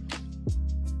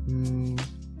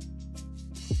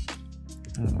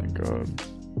 Oh my god.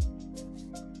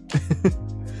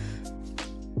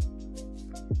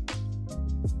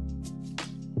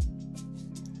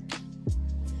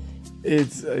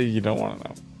 It's you don't want to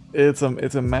know. It's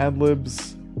a Mad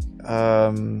Libs.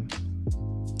 I mean,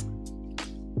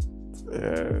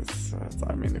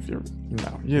 if you're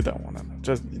you don't want to know.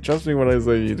 Just trust me when I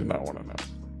say you do not want to know.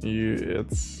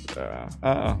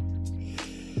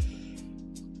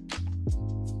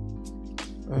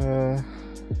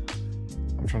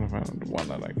 I'm trying to find one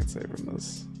that I can say from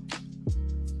this.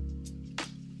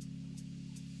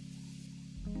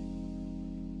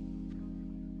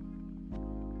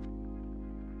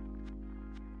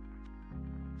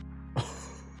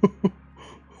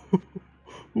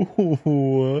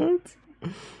 What?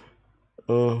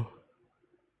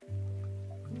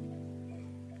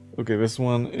 Okay, this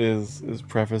one is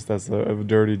prefaced as a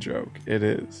dirty joke. It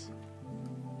is.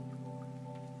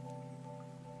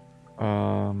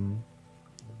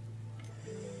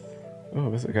 Oh,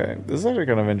 this is actually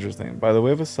kind of interesting. By the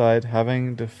way of aside,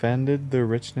 having defended the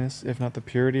richness, if not the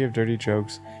purity of dirty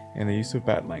jokes and the use of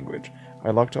bad language,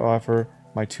 I'd like to offer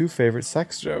my 2 favorite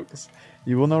sex jokes.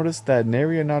 You will notice that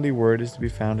nary a naughty word is to be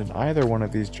found in either one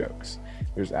of these jokes.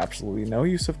 There's absolutely no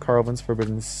use of Carlin's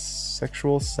forbidden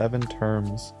sexual 7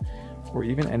 terms, or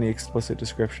even any explicit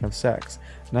description of sex.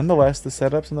 Nonetheless, the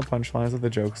setups and the punchlines of the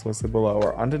jokes listed below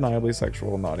are undeniably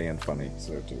sexual, naughty, and funny.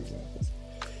 So 2 examples.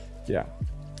 Yeah.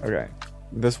 Okay.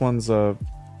 This one's a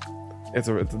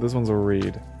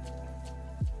read.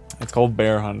 It's called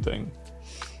bear hunting.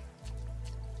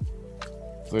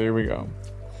 So here we go.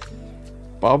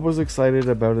 Bob was excited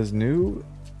about his new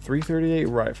 .338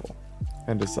 rifle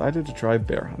and decided to try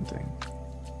bear hunting.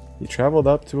 He traveled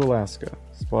up to Alaska,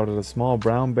 spotted a small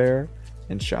brown bear,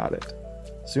 and shot it.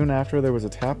 Soon after, there was a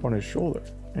tap on his shoulder,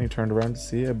 and he turned around to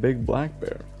see a big black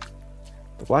bear.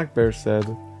 The black bear said,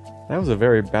 "That was a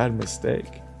very bad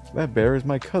mistake. That bear is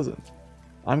my cousin.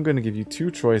 I'm going to give you 2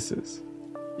 choices.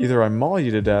 Either I maul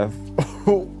you to death,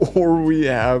 or we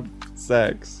have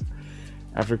sex."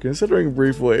 After considering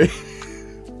briefly,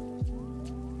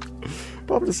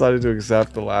 Bob decided to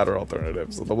accept the latter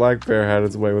alternative, so the black bear had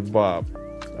its way with Bob.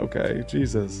 Okay,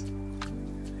 Jesus.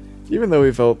 Even though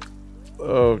he felt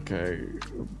okay,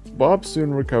 Bob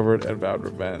soon recovered and vowed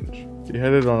revenge. He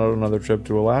headed on another trip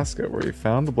to Alaska, where he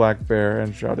found the black bear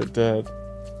and shot it dead.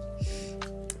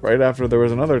 Right after, there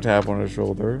was another tap on his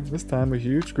shoulder. This time, a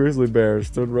huge grizzly bear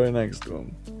stood right next to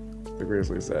him. The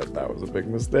grizzly said, "That was a big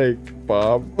mistake,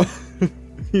 Bob."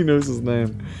 He knows his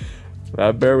name.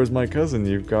 "That bear was my cousin.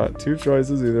 You've got 2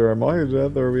 choices. Either I maul you to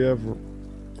death, or we have..."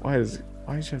 Why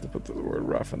did you have to put the word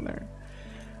rough in there?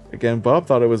 Again, Bob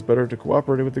thought it was better to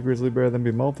cooperate with the grizzly bear than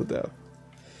be mauled to death.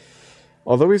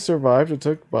 Although he survived, it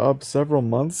took Bob several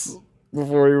months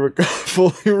before he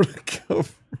fully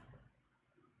recovered.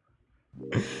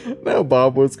 Now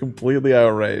Bob was completely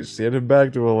outraged. He headed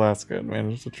back to Alaska and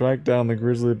managed to track down the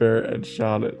grizzly bear and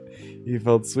shot it. He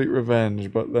felt sweet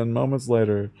revenge, but then moments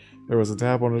later, there was a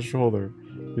tap on his shoulder.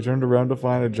 He turned around to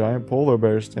find a giant polar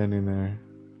bear standing there.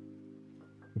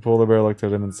 The polar bear looked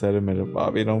at him and said, "Admit it,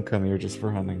 Bobby, don't come here just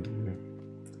for hunting, do you?"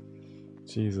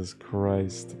 Jesus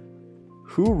Christ.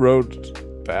 Who wrote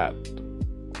that?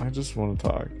 I just want to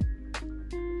talk.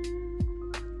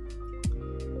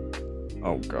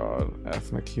 Oh god.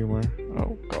 Ethnic humor?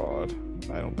 Oh god.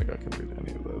 I don't think I can read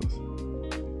any of those.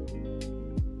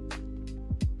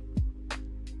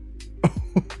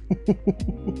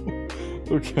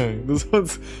 Okay, this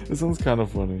one's kind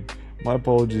of funny. My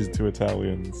apologies to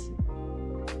Italians.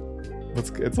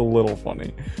 It's a little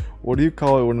funny. What do you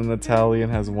call it when an Italian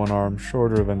has one arm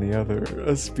shorter than the other?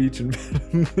 A speech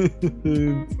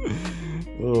impediment.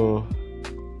 Oh.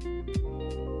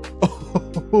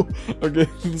 Okay,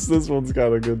 this one's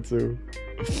kind of good too.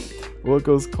 Well, it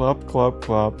goes clop, clop,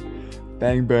 clop,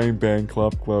 bang, bang, bang,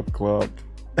 clop, clop, clop.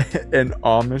 An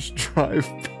Amish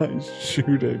drive-by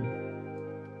shooting.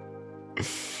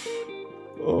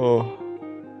 Oh.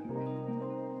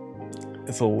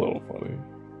 It's a little funny.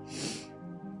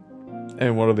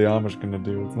 And what are the Amish gonna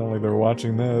do? It's not like they're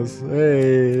watching this.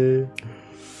 Hey!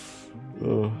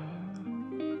 Ugh.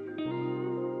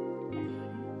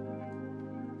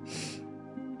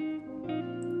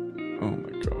 Oh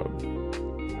my god.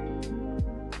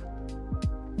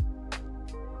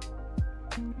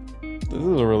 This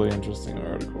is a really interesting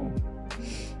article.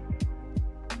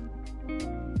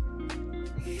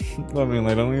 I mean,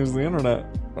 they don't use the internet.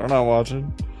 They're not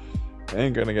watching. They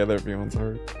ain't gonna get their feelings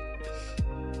hurt.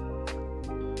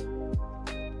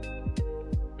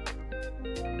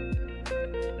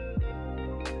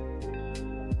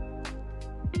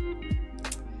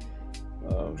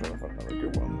 I'm trying to find another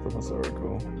good one for this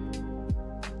article.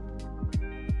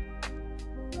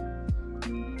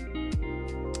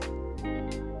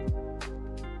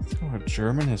 There are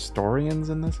German historians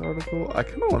in this article? I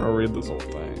kind of want to read this whole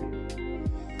thing.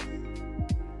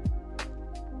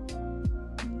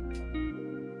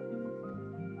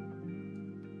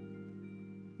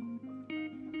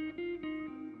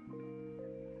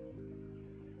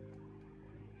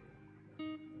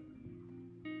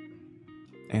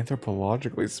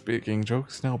 Anthropologically speaking,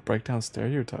 jokes now break down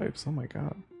stereotypes. Oh my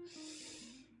god.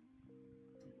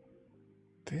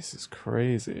 This is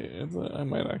crazy. I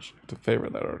might actually have to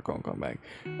favorite that article and come back.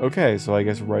 Okay, so I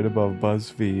guess right above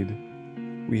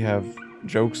BuzzFeed, we have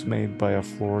jokes made by a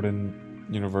Florida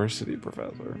University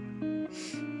professor.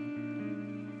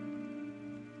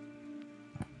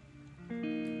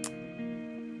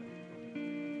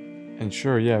 And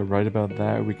sure, yeah, right about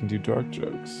that, we can do dark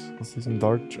jokes. Let's do some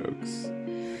dark jokes.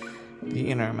 The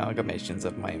inner amalgamations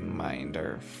of my mind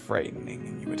are frightening,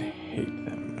 and you would hate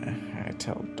them. I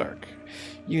tell dark.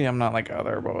 I'm not like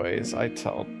other boys. I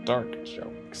tell dark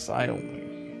jokes.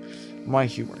 My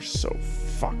humor's so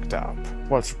fucked up.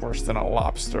 What's worse than a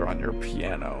lobster on your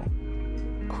piano?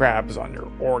 Crabs on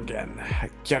your organ. I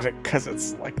get it 'cause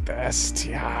it's like the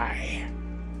STI.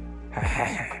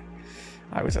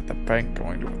 I was at the bank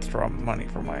going to withdraw money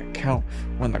from my account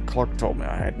when the clerk told me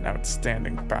I had an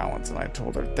outstanding balance, and I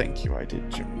told her, thank you, I did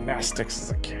gymnastics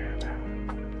as a kid.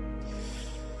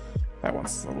 That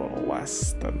one's a little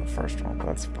less than the first one, but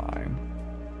that's fine.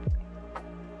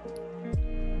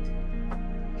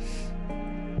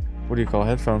 What do you call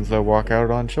headphones that walk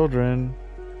out on children?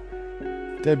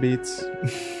 Deadbeats.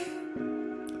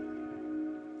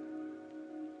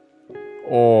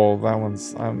 Oh, that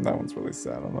one's really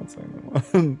sad. I'm not saying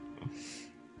that one.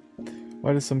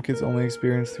 Why do some kids only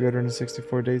experience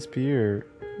 364 days per year?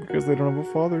 Because they don't have a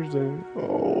Father's Day.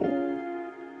 Oh.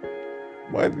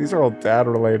 Why? These are all dad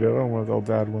related. I don't want all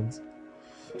dad ones.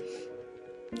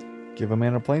 Give a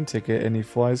man a plane ticket and he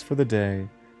flies for the day.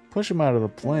 Push him out of the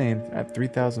plane at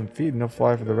 3,000 feet and he'll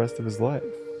fly for the rest of his life.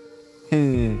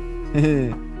 I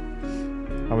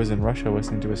was in Russia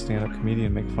listening to a stand-up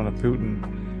comedian make fun of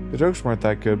Putin. The jokes weren't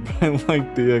that good, but I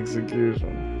liked the execution.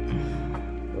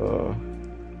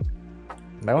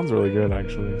 That one's really good,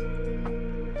 actually.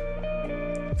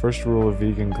 First rule of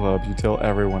Vegan Club, you tell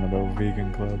everyone about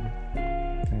Vegan Club.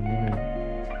 Damn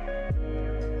right.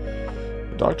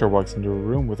 The doctor walks into a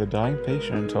room with a dying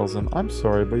patient and tells him, I'm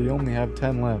sorry, but you only have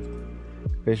 10 left.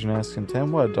 The patient asks him,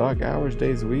 10 what, dog? Hours,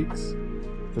 days, weeks?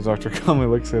 The doctor calmly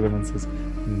looks at him and says,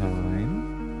 9.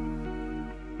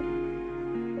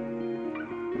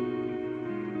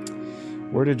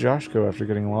 Where did Josh go after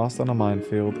getting lost on a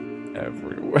minefield?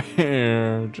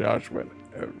 Everywhere. Josh went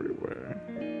everywhere.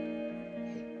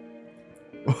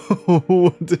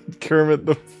 What did Kermit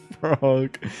the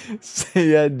Frog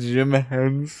say at Jim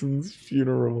Henson's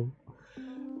funeral?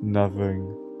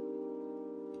 Nothing.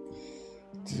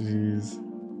 Jeez.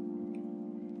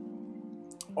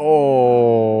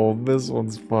 Oh, this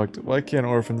one's fucked. Why can't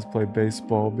orphans play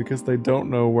baseball? Because they don't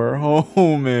know where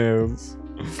home is.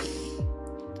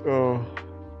 Oh.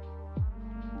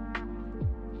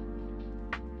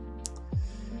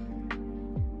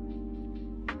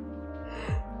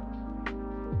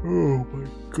 Oh my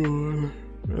god.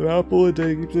 An apple a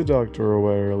day keeps the doctor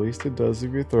away, or at least it does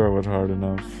if you throw it hard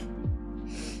enough.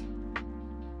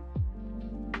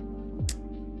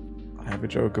 I have a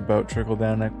joke about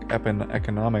trickle-down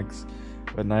economics,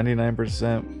 but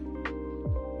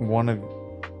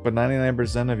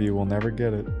 99% of you will never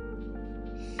get it.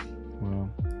 Well.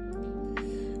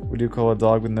 What do you call a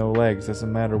dog with no legs?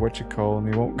 Doesn't matter what you call him,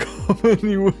 he won't come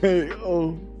anyway.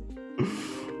 Oh.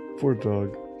 Poor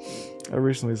dog. I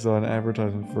recently saw an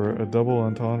advertisement for a double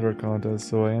entendre contest,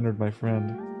 so I entered my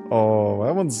friend. Oh,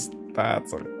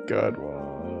 that's a good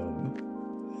one.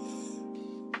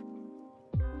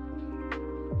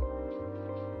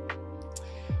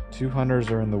 Two hunters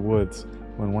are in the woods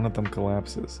when one of them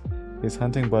collapses. His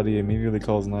hunting buddy immediately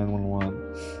calls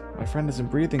 911. My friend isn't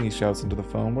breathing, he shouts into the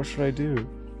phone. What should I do?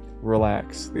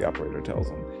 Relax, the operator tells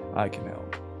him. I can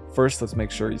help. First, let's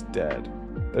make sure he's dead.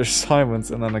 There's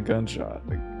silence and then a gunshot.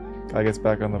 The guy gets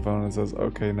back on the phone and says,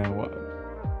 okay, now what?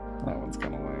 That one's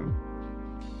kind of lame.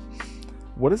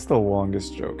 What is the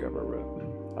longest joke ever written?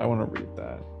 I want to read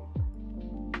that.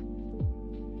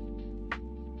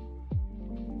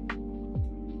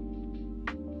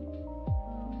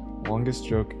 Longest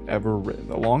joke ever written.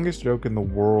 The longest joke in the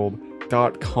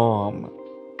world.com.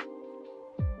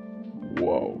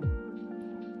 Whoa.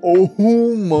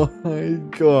 Oh my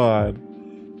god.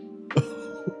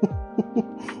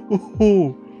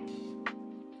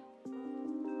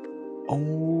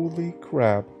 Holy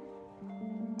crap.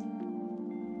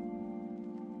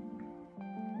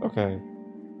 Okay.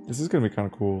 This is gonna be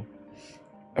kind of cool.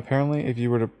 Apparently, if you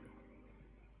were to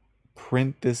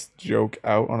print this joke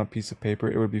out on a piece of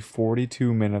paper, it would be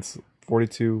 42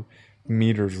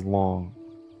 meters long.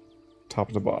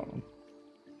 Top to bottom.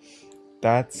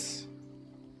 That's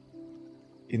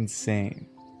insane.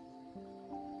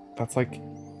 That's like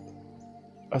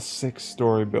a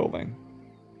 6-story building.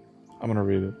 I'm gonna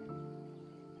read it.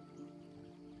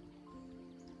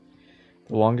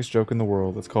 The longest joke in the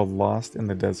world. It's called Lost in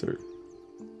the Desert.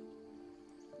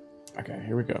 Okay,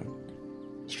 here we go.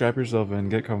 Strap yourself in,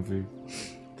 get comfy.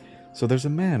 So there's a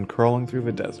man crawling through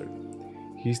the desert.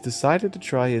 He's decided to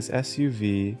try his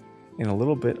SUV in a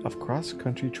little bit of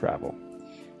cross-country travel.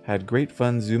 Had great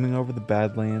fun zooming over the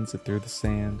badlands and through the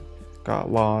sand.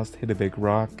 got lost, hit a big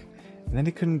rock, and then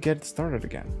he couldn't get it started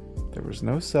again. There was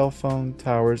no cell phone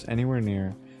towers anywhere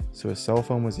near, so his cell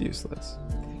phone was useless.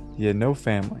 He had no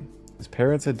family. His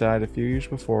parents had died a few years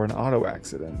before in an auto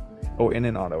accident,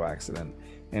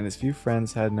 and his few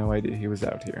friends had no idea he was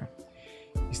out here.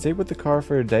 He stayed with the car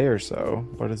for a day or so,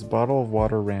 but his bottle of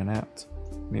water ran out,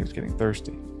 and he was getting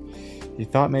thirsty. He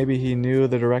thought maybe he knew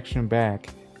the direction back,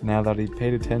 now that he'd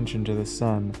paid attention to the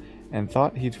sun, and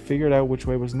thought he'd figured out which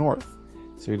way was north,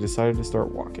 so he decided to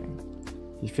start walking.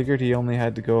 He figured he only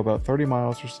had to go about 30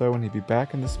 miles or so and he'd be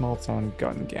back in the small town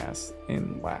Gun Gas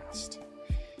in last.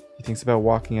 He thinks about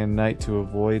walking at night to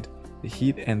avoid the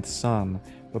heat and sun,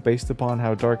 but based upon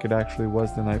how dark it actually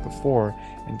was the night before,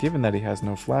 and given that he has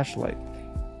no flashlight,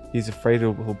 he's afraid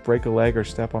he'll break a leg or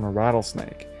step on a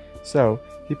rattlesnake. So,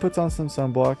 he puts on some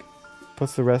sunblock,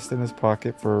 puts the rest in his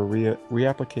pocket for a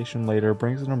reapplication later,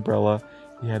 brings an umbrella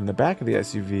he had in the back of the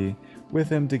SUV with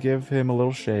him to give him a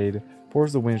little shade,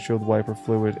 pours the windshield wiper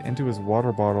fluid into his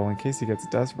water bottle in case he gets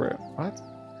desperate. What?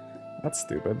 That's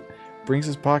stupid. Brings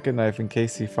his pocket knife in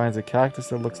case he finds a cactus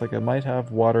that looks like it might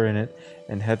have water in it,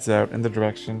 and heads out in the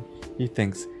direction he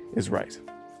thinks is right.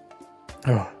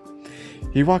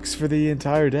 He walks for the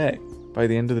entire day. By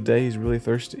the end of the day, he's really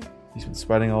thirsty. He's been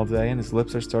sweating all day and his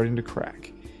lips are starting to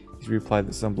crack. He's reapplied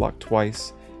the sunblock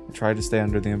twice and tried to stay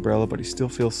under the umbrella, but he still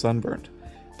feels sunburned.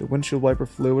 The windshield wiper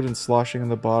fluid and sloshing in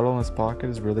the bottle in his pocket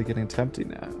is really getting tempting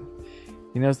now.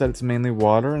 He knows that it's mainly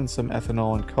water and some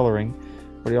ethanol and coloring,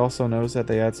 but he also knows that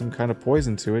they add some kind of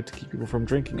poison to it to keep people from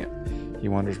drinking it. He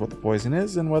wonders what the poison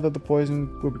is and whether the poison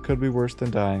could be worse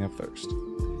than dying of thirst.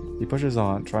 He pushes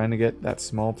on, trying to get to that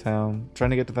small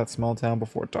town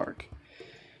before dark.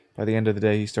 By the end of the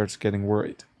day, he starts getting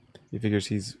worried. He figures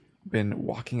he's been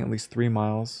walking at least 3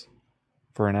 miles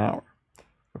for an hour.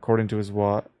 According to his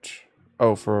watch,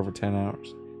 for over 10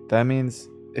 hours. That means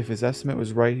if his estimate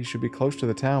was right, he should be close to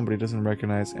the town, but he doesn't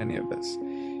recognize any of this.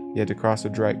 He had to cross a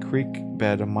dry creek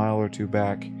bed a mile or two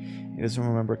back. He doesn't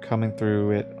remember coming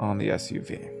through it on the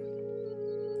SUV.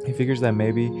 He figures that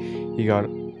maybe he got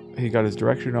his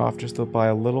direction off just by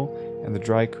a little, and the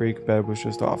dry creek bed was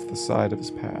just off the side of his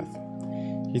path.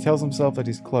 He tells himself that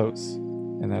he's close,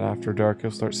 and that after dark he'll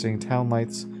start seeing town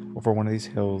lights over one of these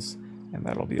hills, and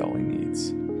that'll be all he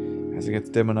needs. As it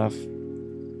gets dim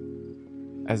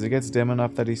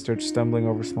enough that he starts stumbling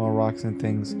over small rocks and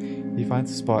things, he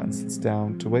finds a spot and sits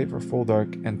down to wait for full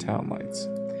dark and town lights.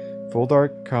 Full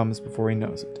dark comes before he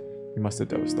knows it. He must have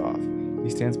dozed off. He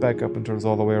stands back up and turns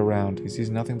all the way around. He sees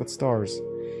nothing but stars.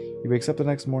 He wakes up the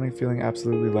next morning feeling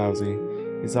absolutely lousy.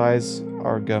 His eyes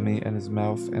are gummy and his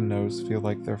mouth and nose feel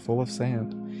like they're full of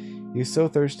sand. He is so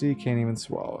thirsty he can't even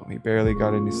swallow. He barely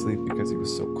got any sleep because he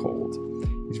was so cold.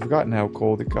 He's forgotten how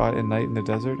cold it got at night in the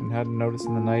desert and hadn't noticed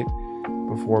in the night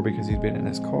before because he'd been in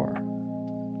his car.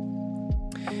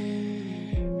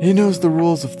 He knows the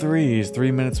rules of threes: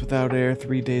 3 minutes without air,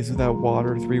 3 days without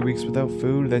water, 3 weeks without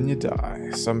food, then you die.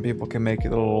 Some people can make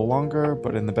it a little longer,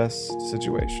 but in the best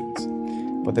situations.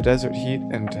 But the desert heat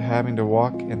and having to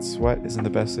walk and sweat isn't the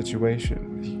best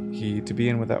situation to be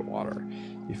in without water.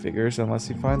 He figures unless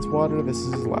he finds water, this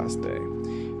is his last day.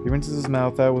 He rinses his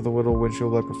mouth out with a little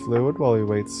windshield wiper fluid while he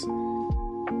waits.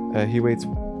 He waits a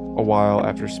while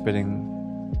after spitting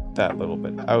that little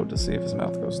bit out to see if his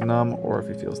mouth goes numb or if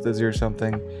he feels dizzy or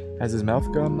something. Has his mouth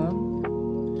gone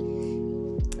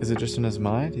numb? Is it just in his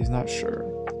mind? He's not sure.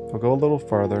 He'll go a little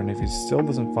farther, and if he still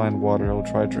doesn't find water, he'll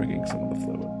try drinking some of the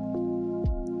fluid.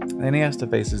 Then he has to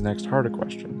face his next harder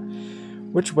question.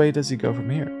 Which way does he go from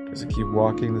here? Does he keep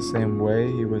walking the same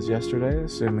way he was yesterday,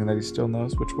 assuming that he still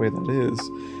knows which way that is?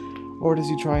 Or does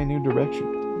he try a new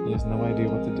direction? He has no idea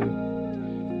what to do.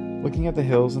 Looking at the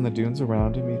hills and the dunes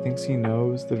around him, he thinks he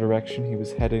knows the direction he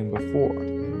was heading before.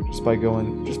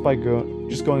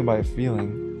 Just going by a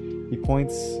feeling, he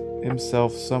points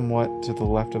himself somewhat to the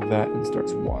left of that and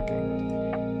starts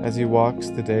walking. As he walks,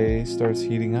 the day starts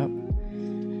heating up.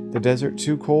 The desert,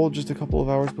 too cold just a couple of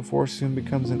hours before, soon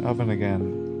becomes an oven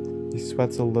again. He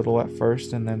sweats a little at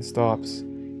first and then stops.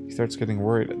 He starts getting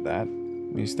worried at that.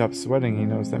 When you stop sweating, he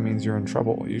knows that means you're in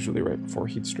trouble, usually right before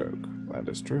heat stroke. That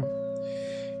is true.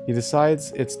 He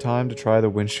decides it's time to try the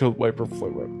windshield wiper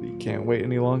fluid. He can't wait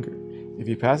any longer. If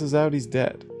he passes out, he's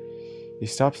dead. He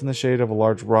stops in the shade of a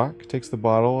large rock, takes the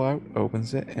bottle out,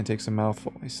 opens it, and takes a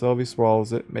mouthful. He slowly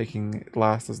swallows it, making it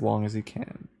last as long as he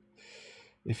can.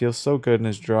 It feels so good in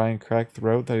his dry and cracked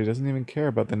throat that he doesn't even care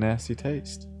about the nasty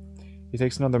taste. He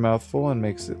takes another mouthful and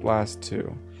makes it last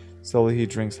too. Slowly he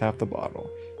drinks half the bottle.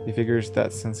 He figures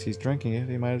that since he's drinking it,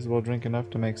 he might as well drink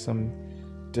enough to make some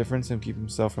difference and keep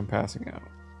himself from passing out.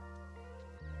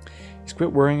 He's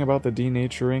quit worrying about the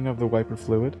denaturing of the wiper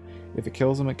fluid. If it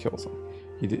kills him, it kills him.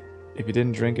 If he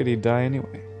didn't drink it, he'd die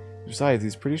anyway. Besides,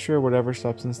 he's pretty sure whatever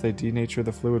substance they denature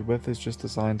the fluid with is just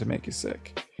designed to make you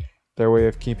sick. Their way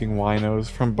of keeping winos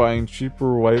from buying cheap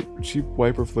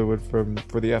wiper fluid for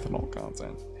the ethanol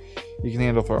content. You can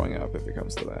handle throwing up if it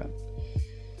comes to that.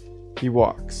 He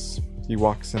walks. He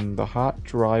walks in the hot,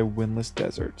 dry, windless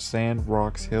desert. Sand,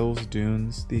 rocks, hills,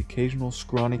 dunes, the occasional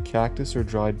scrawny cactus or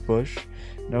dried bush.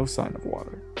 No sign of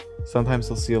water. Sometimes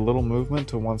he'll see a little movement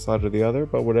to one side or the other,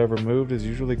 but whatever moved is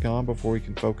usually gone before he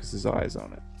can focus his eyes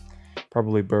on it.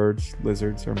 Probably birds,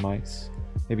 lizards, or mice.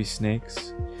 Maybe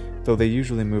snakes, though they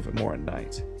usually move it more at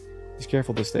night. He's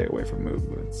careful to stay away from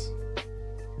movements.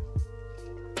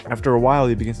 After a while,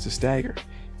 he begins to stagger.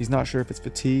 He's not sure if it's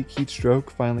fatigue, heat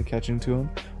stroke finally catching to him,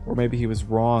 or maybe he was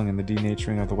wrong and the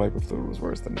denaturing of the wiper fluid was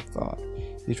worse than he thought.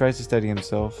 He tries to steady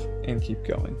himself and keep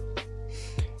going.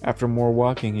 After more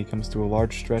walking, he comes to a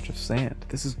large stretch of sand.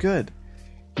 This is good.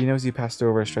 He knows he passed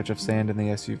over a stretch of sand in the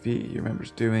SUV. He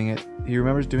remembers doing it. He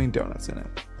remembers doing donuts in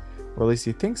it. Or at least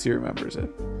he thinks he remembers it.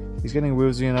 He's getting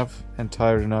woozy enough and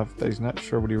tired enough that he's not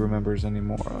sure what he remembers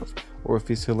anymore of, or if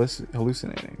he's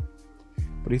hallucinating.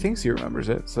 But he thinks he remembers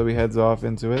it, so he heads off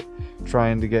into it,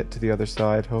 trying to get to the other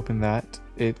side, hoping that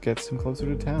it gets him closer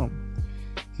to town.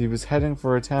 He was heading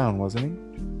for a town, wasn't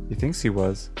he? He thinks he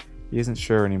was. He isn't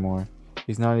sure anymore.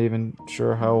 He's not even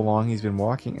sure how long he's been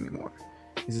walking anymore.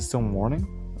 Is it still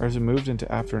morning? Or has it moved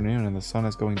into afternoon and the sun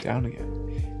is going down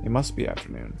again? It must be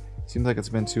afternoon. Seems like it's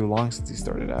been too long since he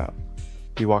started out.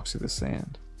 He walks through the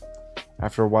sand.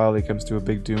 After a while he comes to a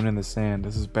big dune in the sand.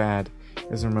 This is bad. He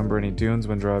doesn't remember any dunes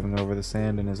when driving over the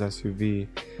sand in his SUV,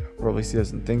 or at least he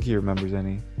doesn't think he remembers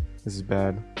any. This is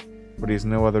bad. But he has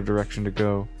no other direction to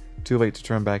go. Too late to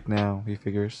turn back now, he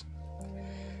figures.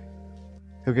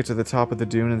 He'll get to the top of the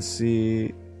dune and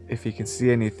see if he can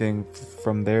see anything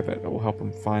from there that will help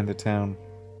him find the town.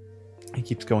 He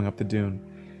keeps going up the dune.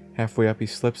 Halfway up he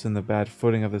slips in the bad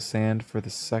footing of the sand for the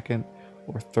second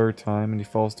or third time and he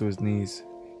falls to his knees.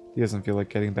 He doesn't feel like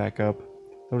getting back up.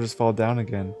 He'll just fall down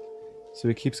again. So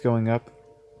he keeps going up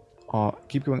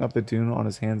the dune on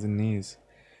his hands and knees.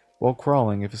 While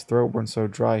crawling, if his throat weren't so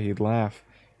dry, he'd laugh.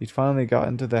 He'd finally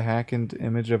gotten to the hackened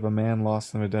image of a man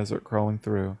lost in a desert crawling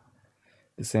through.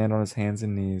 The sand on his hands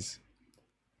and knees.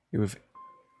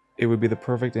 It would be the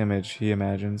perfect image, he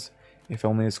imagines, if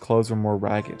only his clothes were more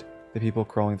ragged. The people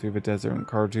crawling through the desert in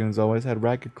cartoons always had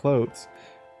ragged clothes,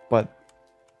 but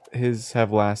his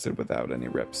have lasted without any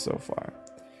rips so far.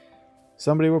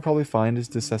 Somebody will probably find his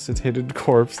desiccated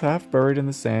corpse half buried in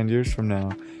the sand years from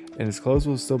now, and his clothes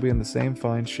will still be in the same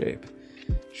fine shape.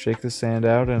 Shake the sand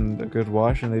out and a good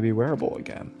wash and they'd be wearable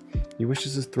again. He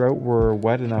wishes his throat were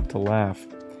wet enough to laugh.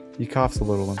 He coughs a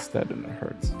little instead and it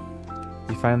hurts.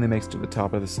 He finally makes it to the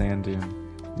top of the sand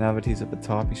dune. Now that he's at the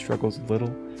top, he struggles a little,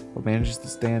 but manages to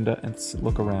stand up and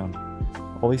look around.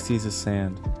 All he sees is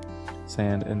sand.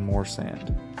 Sand and more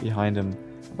sand. Behind him,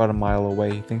 about a mile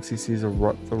away, he thinks he sees the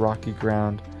rocky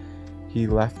ground he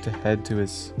left to head into the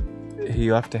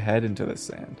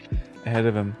sand. Ahead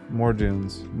of him, more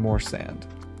dunes, more sand.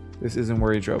 This isn't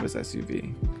where he drove his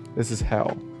SUV. This is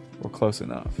hell, or close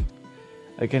enough.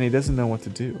 Again, he doesn't know what to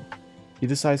do. He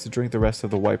decides to drink the rest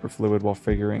of the wiper fluid while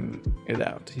figuring it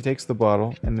out. He takes the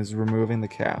bottle and is removing the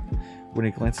cap when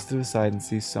he glances to the side and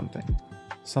sees something.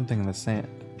 Something in the sand.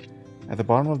 At the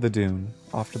bottom of the dune,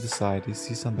 off to the side, he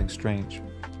sees something strange.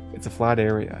 It's a flat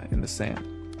area in the sand.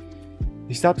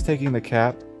 He stops taking the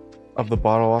cap of the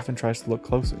bottle off and tries to look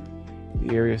closer.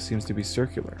 The area seems to be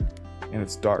circular, and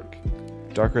it's dark.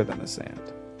 Darker than the sand.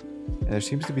 And there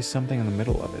seems to be something in the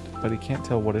middle of it, but he can't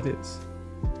tell what it is.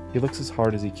 He looks as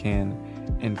hard as he can,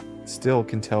 and still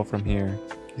can tell from here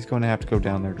he's going to have to go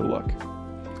down there to look.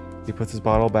 He puts his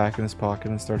bottle back in his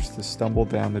pocket and starts to stumble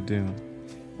down the dune.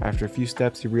 After a few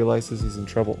steps, he realizes he's in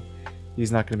trouble.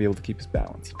 He's not going to be able to keep his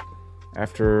balance.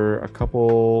 After a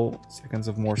couple seconds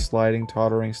of more sliding,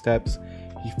 tottering steps,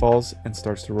 he falls and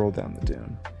starts to roll down the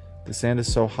dune. The sand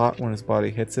is so hot when his body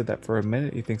hits it that for a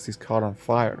minute he thinks he's caught on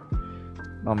fire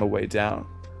on the way down,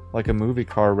 like a movie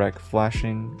car wreck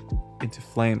flashing into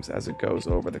flames as it goes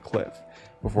over the cliff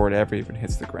before it ever even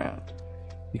hits the ground.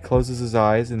 He closes his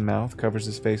eyes and mouth, covers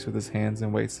his face with his hands,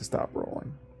 and waits to stop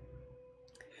rolling.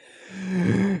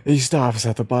 He stops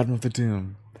at the bottom of the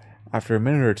dune. After a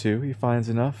minute or two, he finds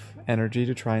enough energy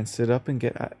to try and sit up and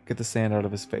get the sand out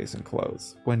of his face and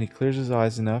clothes. When he clears his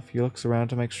eyes enough, he looks around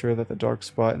to make sure that the dark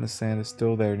spot in the sand is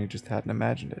still there and he just hadn't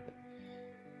imagined it.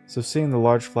 So seeing the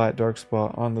large flat dark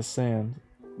spot on the sand,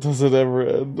 does it ever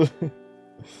end?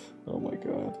 Oh my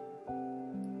god.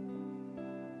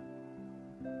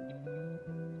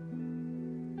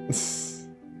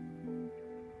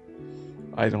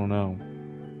 I don't know.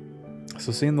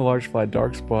 So seeing the large flat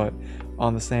dark spot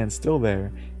on the sand still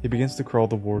there, he begins to crawl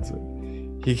towards it.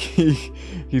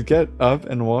 He'd get up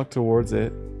and walk towards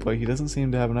it, but he doesn't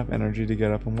seem to have enough energy to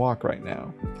get up and walk right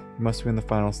now. He must be in the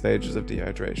final stages of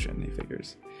dehydration, he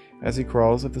figures. As he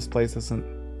crawls, if this place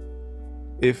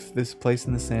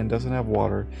in the sand doesn't have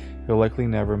water, he'll likely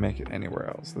never make it anywhere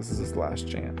else. This is his last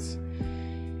chance.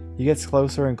 He gets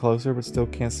closer and closer, but still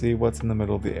can't see what's in the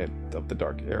middle of the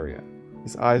dark area.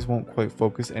 His eyes won't quite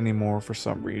focus anymore for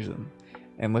some reason,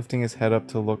 and lifting his head up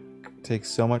to look takes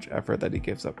so much effort that he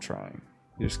gives up trying.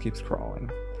 He just keeps crawling.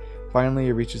 Finally,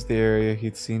 he reaches the area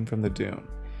he'd seen from the dune.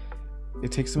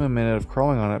 It takes him a minute of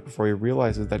crawling on it before he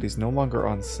realizes that he's no longer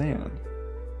on sand.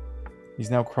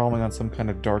 He's now crawling on some kind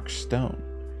of dark stone.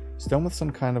 Stone with some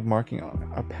kind of marking on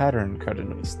it, a pattern cut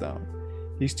into the stone.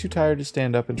 He's too tired to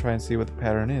stand up and try and see what the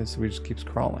pattern is, so he just keeps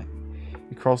crawling.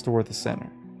 He crawls toward the center,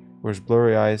 where his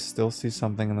blurry eyes still see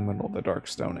something in the middle of the dark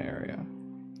stone area.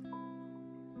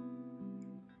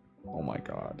 Oh my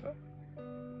god.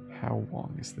 How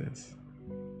long is this?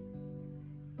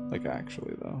 Like,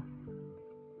 actually, though.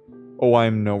 Oh,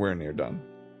 I'm nowhere near done.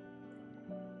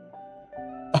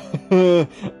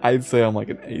 I'd say I'm like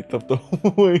an eighth of the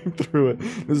way through it.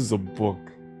 This is a book.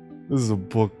 This is a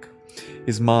book.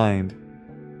 His mind,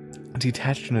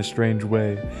 detached in a strange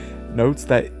way, notes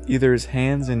that either his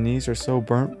hands and knees are so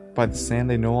burnt by the sand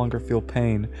they no longer feel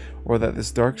pain, or that this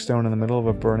dark stone in the middle of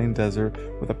a burning desert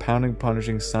with a pounding,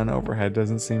 punishing sun overhead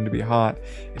doesn't seem to be hot.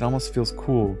 It almost feels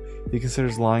cool. He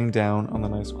considers lying down on the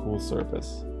nice cool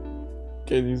surface.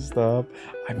 Can you stop?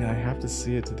 I mean, I have to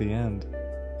see it to the end.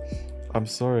 I'm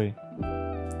sorry.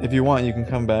 If you want, you can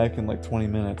come back in like 20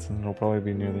 minutes and it'll probably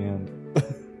be near the end.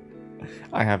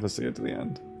 I have to see it to the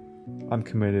end. I'm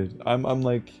committed. I'm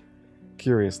like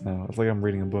curious now. It's like I'm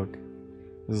reading a book.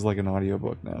 This is like an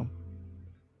audiobook now.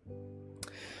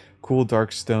 Cool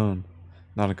dark stone.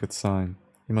 Not a good sign.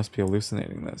 He must be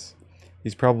hallucinating this.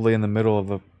 He's probably in the middle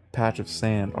of a patch of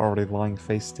sand, already lying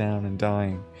face down and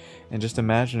dying, and just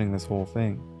imagining this whole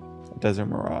thing. A desert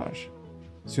mirage.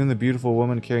 Soon the beautiful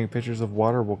woman carrying pitchers of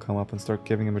water will come up and start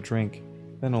giving him a drink.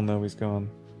 Then he'll know he's gone.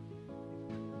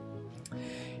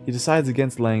 He decides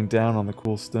against laying down on the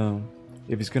cool stone.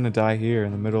 If he's gonna die here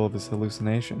in the middle of his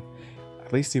hallucination,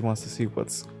 at least he wants to see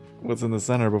what's in the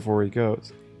center before he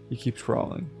goes. He keeps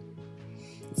crawling.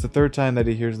 It's the third time that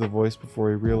he hears the voice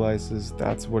before he realizes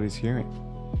that's what he's hearing.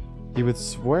 He would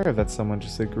swear that someone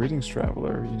just said, "Greetings,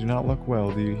 traveler. You do not look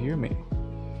well. Do you hear me?"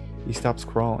 He stops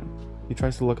crawling. He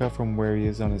tries to look up from where he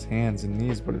is on his hands and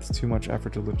knees, but it's too much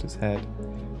effort to lift his head.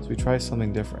 So he tries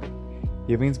something different.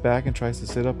 He leans back and tries to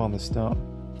sit up on the stone.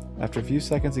 After a few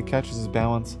seconds, he catches his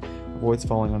balance, avoids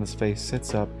falling on his face,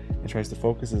 sits up, and tries to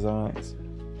focus his eyes.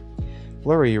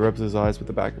 Blurry, he rubs his eyes with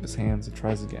the back of his hands and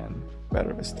tries again.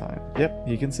 Better this time. Yep,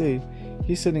 he can see.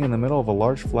 He's sitting in the middle of a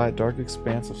large, flat, dark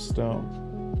expanse of stone.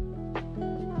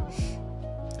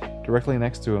 Directly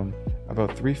next to him,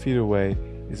 about 3 feet away,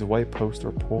 is a white post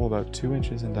or pole about 2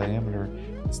 inches in diameter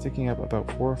and sticking up about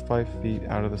 4 or 5 feet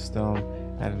out of the stone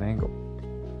at an angle.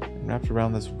 And wrapped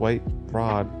around this white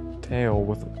rod tail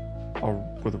with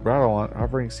a rattle on it,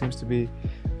 hovering, seems to be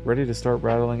ready to start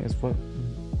rattling, is what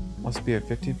must be a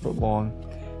 15-foot long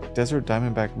desert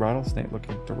diamondback rattlesnake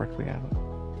looking directly at him.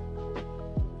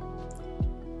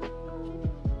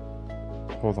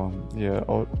 Hold on, yeah,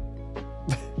 oh,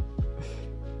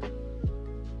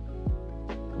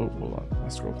 hold on, I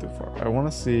scrolled too far. I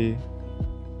want to see,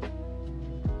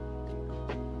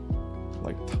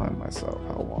 like, time myself,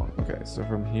 how long. Okay, so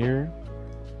from here,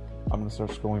 I'm going to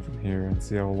start scrolling from here and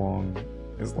see how long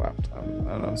is left.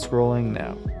 I'm scrolling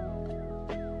now.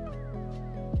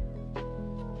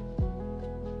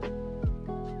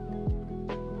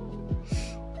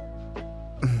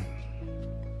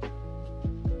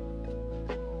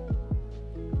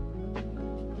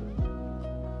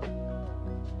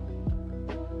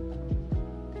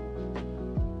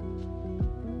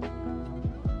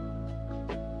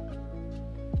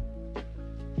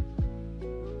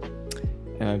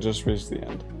 And I just reached the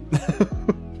end.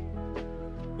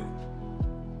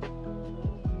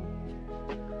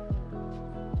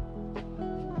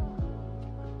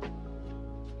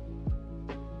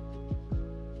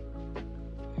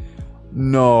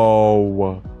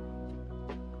 No.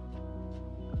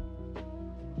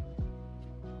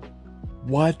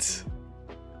 What?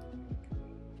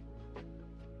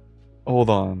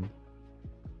 Hold on.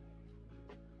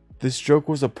 This joke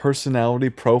was a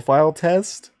personality profile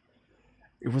test?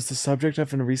 It was the subject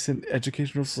of a recent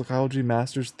educational psychology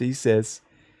master's thesis.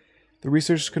 The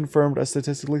research confirmed a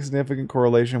statistically significant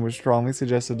correlation which strongly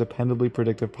suggests a dependably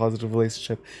predictive positive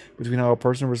relationship between how a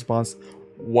person responds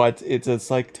What? It's a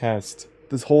psych test.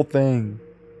 This whole thing.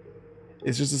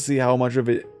 It's just to see how much of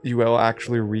it you will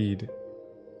actually read.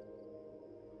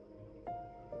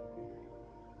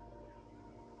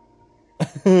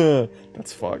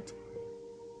 That's fucked.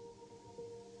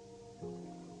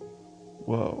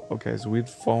 Whoa, okay, so we'd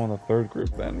fall in the third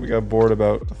group then. We got bored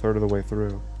about a third of the way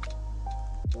through.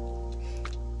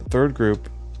 The third group,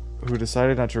 who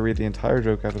decided not to read the entire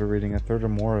joke after reading a third or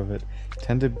more of it,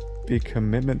 tend to be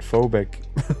commitment phobic.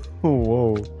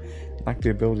 Whoa. Lack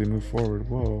the ability to move forward.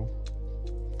 Whoa.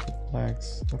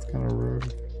 Relax. That's kind of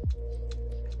rude.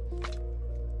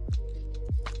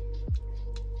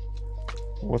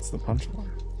 What's the punchline?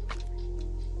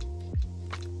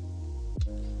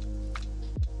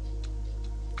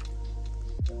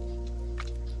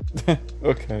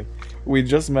 Okay. We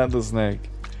just met the snake.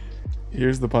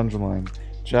 Here's the punchline.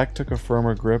 Jack took a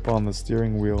firmer grip on the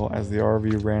steering wheel as the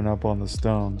RV ran up on the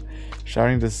stone,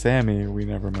 shouting to Sammy, we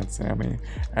never met Sammy,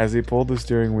 as he pulled the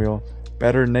steering wheel,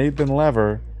 "Better Nate than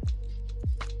lever."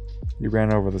 He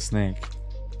ran over the snake.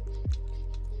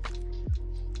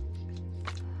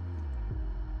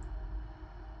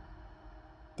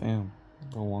 Damn,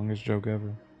 the longest joke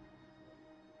ever.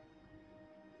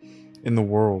 In the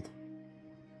world.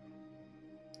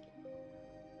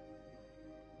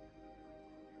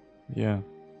 Yeah.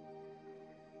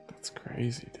 That's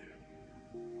crazy, dude.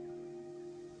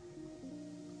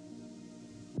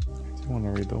 I do want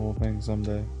to read the whole thing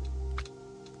someday.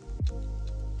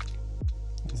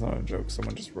 It's not a joke,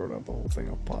 someone just wrote out the whole thing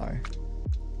of pie.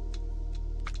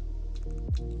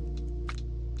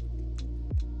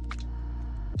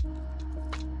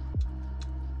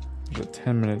 There's a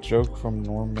 10-minute joke from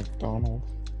Norm Macdonald.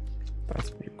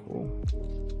 That's pretty cool.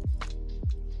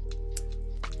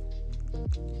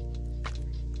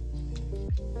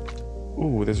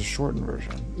 Ooh, there's a shortened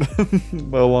version.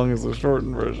 How long is the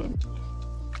shortened version?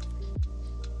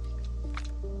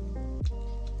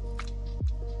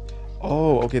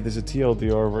 Oh, okay, there's a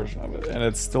TLDR version of it, and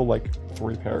it's still like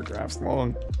 3 paragraphs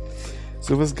long.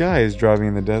 So this guy is driving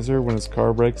in the desert when his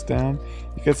car breaks down.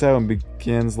 He gets out and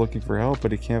begins looking for help,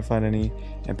 but he can't find any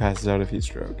and passes out of heat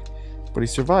stroke. But he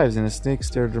survives, and a snake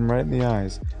stared him right in the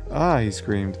eyes. "Ah," he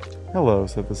screamed. "Hello,"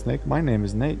 said the snake. "My name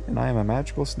is Nate, and I am a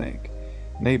magical snake."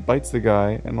 Nate bites the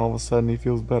guy, and all of a sudden he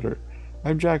feels better.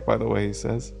 "I'm Jack, by the way," he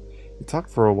says. He talked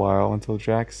for a while until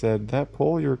Jack said, "That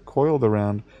pole you're coiled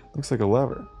around looks like a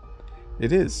lever."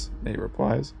 "It is," Nate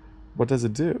replies. "What does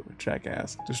it do?" Jack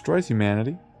asks. "Destroys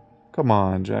humanity." "Come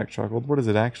on," Jack chuckled. "What does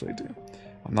it actually do?"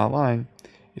 "I'm not lying.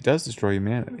 It does destroy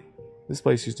humanity. This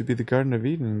place used to be the Garden of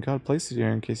Eden, and God placed it here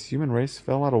in case the human race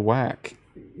fell out of whack,"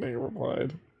 Nate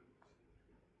replied.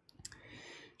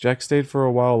 Jack stayed for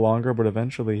a while longer, but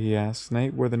eventually he asked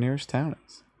Nate where the nearest town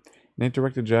is. Nate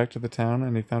directed Jack to the town,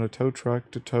 and he found a tow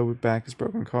truck to tow back his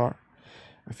broken car.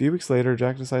 A few weeks later,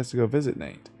 Jack decides to go visit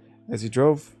Nate. As he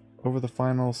drove over the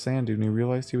final sand dune, he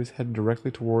realized he was headed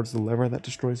directly towards the lever that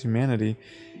destroys humanity.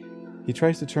 He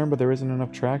tries to turn, but there isn't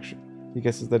enough traction. He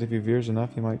guesses that if he veers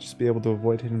enough, he might just be able to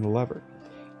avoid hitting the lever.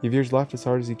 He veers left as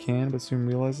hard as he can, but soon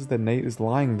realizes that Nate is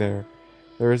lying there.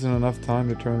 There isn't enough time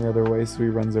to turn the other way, so he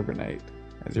runs over Nate.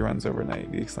 As he runs over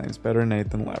Nate, he exclaims, "Better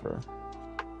Nate than lever."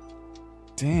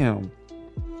 Damn.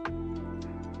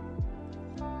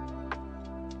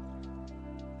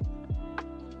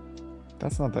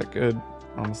 That's not that good.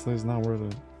 Honestly, it's not worth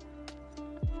it.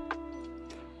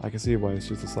 I can see why it's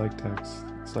just a psych text.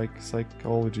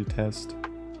 Psychology test.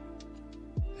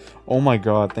 Oh my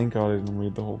god, thank god I didn't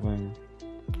read the whole thing.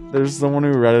 There's someone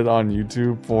who read it on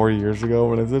YouTube 4 years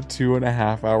ago, and it's a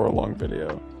 2.5 hour long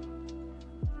video.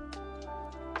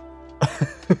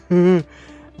 Oh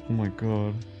my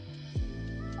god.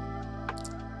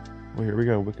 Well, here we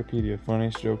go. Wikipedia,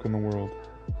 funniest joke in the world.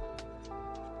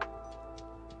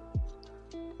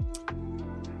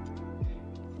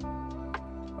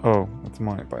 Oh, that's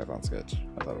my Python sketch.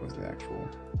 I thought it was the actual.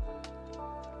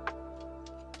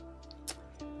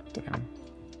 Damn.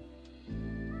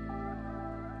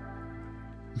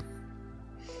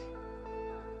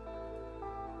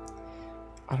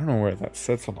 I don't know where that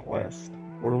sits on the list.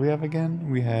 What do we have again?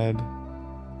 We had...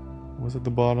 What was at the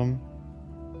bottom?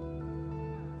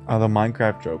 The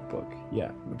Minecraft joke book.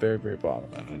 Yeah, the very, very bottom.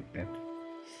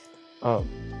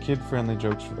 Kid-friendly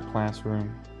jokes for the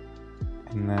classroom.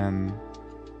 And then...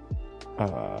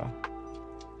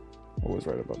 what was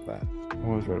right above that?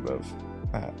 What was right above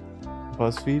that?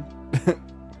 BuzzFeed?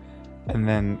 And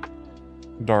then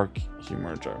dark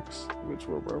humor jokes, which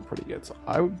were pretty good. So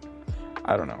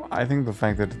I don't know. I think the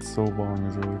fact that it's so long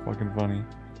is really fucking funny.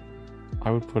 I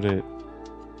would put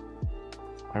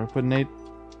Nate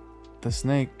the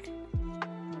Snake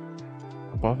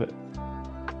above it.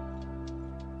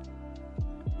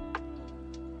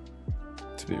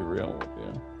 be real with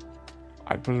you.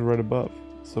 I'd put it right above.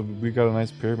 So we got a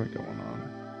nice pyramid going on.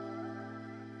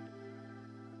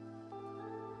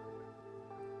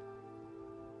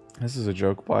 This is a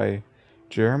joke by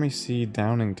Jeremy C.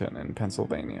 Downington in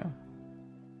Pennsylvania.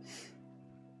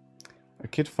 A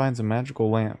kid finds a magical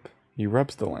lamp. He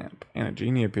rubs the lamp, and a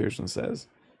genie appears and says,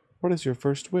 "What is your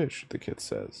first wish?" The kid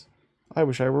says. "I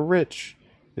wish I were rich."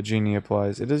 The genie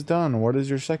replies, "It is done. What is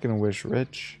your second wish,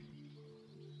 Rich?"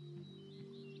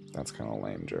 That's kind of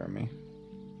lame, Jeremy.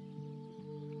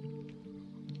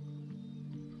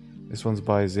 This one's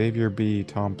by Xavier B.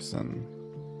 Thompson.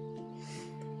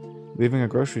 Leaving a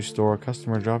grocery store, a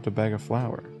customer dropped a bag of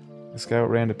flour. The scout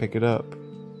ran to pick it up.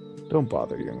 "Don't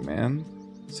bother, young man,"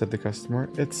 said the customer.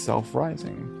 "It's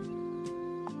self-rising."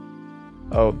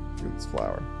 Oh, it's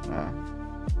flour. Ah.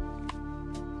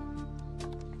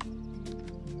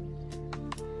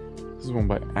 This is one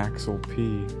by Axel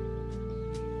P.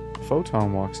 A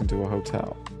photon walks into a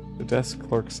hotel. The desk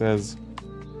clerk says,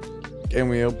 "Can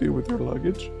we help you with your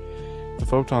luggage?" The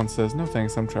photon says, "No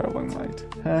thanks, I'm traveling light."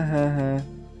 Ha ha ha.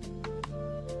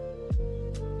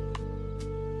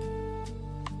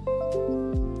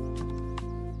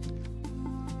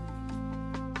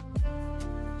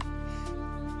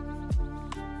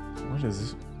 What is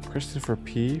this? Christopher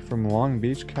P. from Long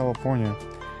Beach, California.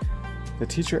 The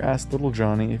teacher asked little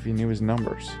Johnny if he knew his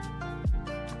numbers.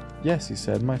 "Yes," he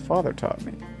said, "my father taught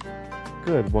me."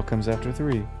 "Good. What comes after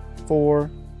 3?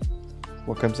 4.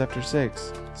 What comes after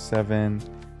 6? 7.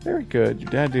 Very good. Your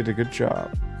dad did a good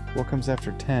job. What comes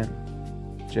after 10?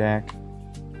 Jack.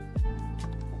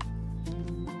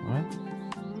 What?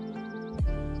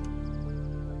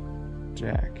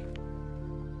 Jack.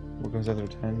 What comes after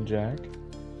 10? Jack?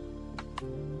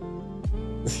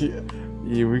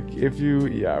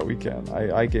 We can.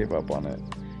 I gave up on it.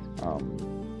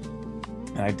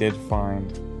 And I did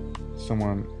find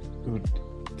someone who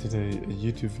did a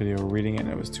YouTube video reading it, and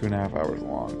it was 2.5 hours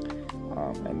long.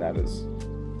 And that is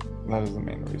the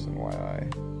main reason why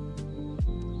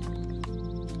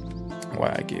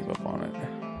I gave up on it.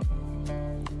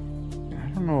 I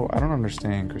don't know. I don't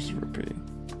understand Christopher P.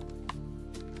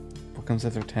 What comes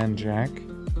after 10, Jack?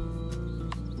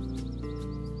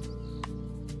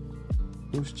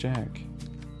 Who's Jack?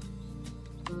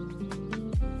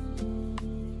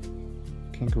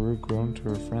 Kangaroo groaned to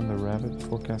her friend the rabbit. The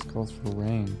forecast calls for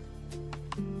rain.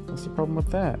 "What's the problem with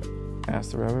that?"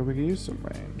 asked the rabbit. "We could use some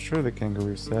rain." "Sure," the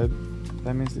kangaroo said.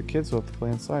 "That means the kids will have to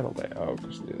play inside all day." Oh,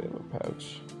 because they have a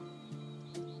pouch.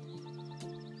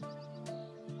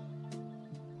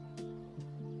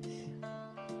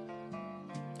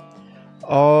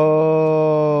 Oh,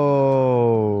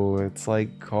 it's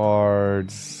like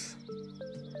cards.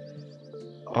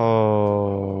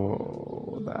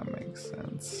 Oh, that makes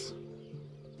sense.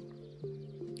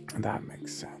 That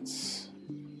makes sense.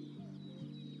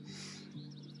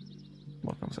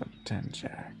 What comes after 10,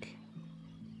 Jack?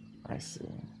 I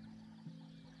see.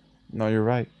 No, you're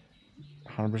right.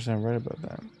 100% right about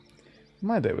that.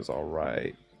 My day was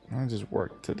alright. I just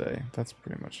worked today. That's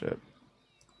pretty much it.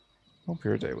 Hope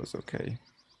your day was okay.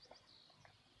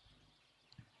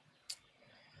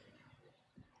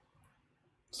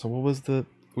 So what was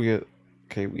we have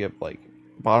like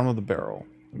bottom of the barrel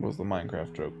was the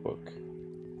Minecraft joke book.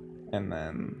 And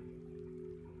then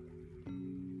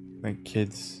like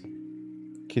kids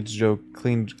joke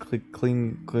clean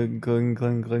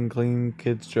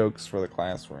kids jokes for the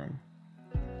classroom.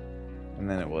 And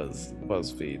then it was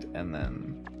BuzzFeed, and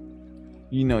then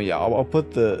I'll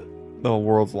put the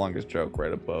world's longest joke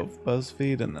right above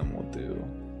BuzzFeed, and then we'll do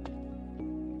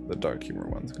the dark humor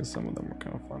ones because some of them were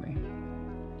kind of funny.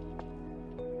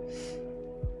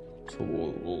 So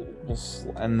we'll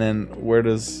and then where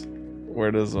does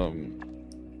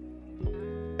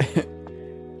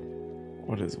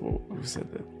who said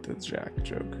the Jack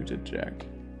joke? Who did Jack?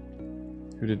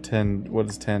 Who did 10? What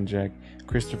is 10, Jack?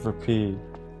 Christopher P.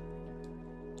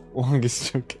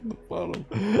 Longest joke in the bottom.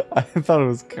 I thought it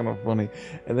was kind of funny,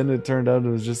 and then it turned out it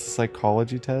was just a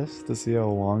psychology test to see how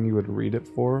long you would read it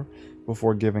for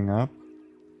before giving up.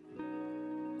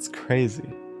 It's crazy.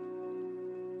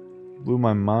 Blew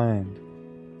my mind.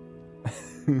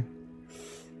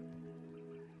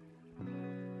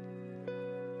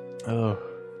 Oh.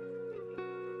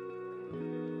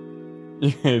 You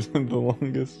hated the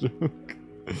longest joke.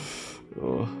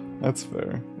 Oh, that's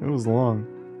fair. It was long.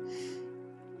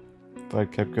 If I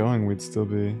kept going, we'd still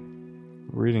be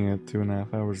reading it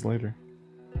 2.5 hours later.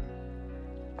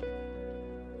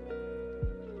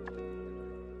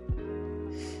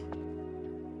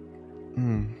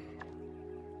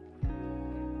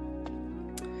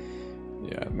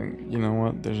 Yeah, I think, you know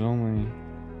what? There's only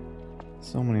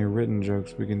So many written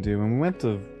jokes we can do. And we went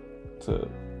to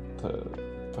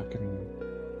fucking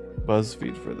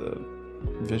BuzzFeed for the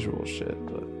visual shit,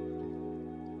 but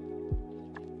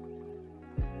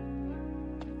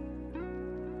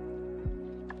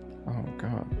oh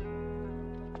god.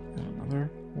 Another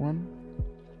one?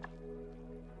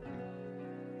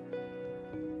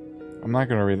 I'm not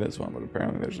gonna read this one, but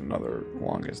apparently there's another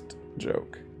longest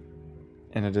joke.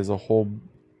 And it is a whole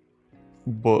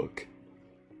book.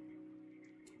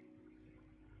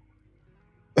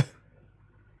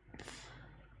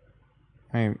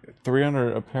 I mean,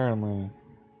 300, apparently,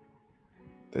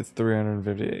 it's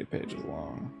 358 pages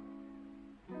long.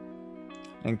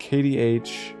 And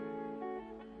KDH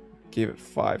gave it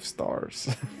 5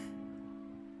 stars.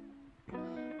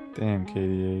 Damn,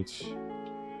 KDH.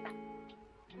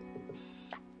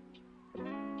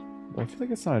 But I feel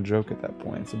like it's not a joke at that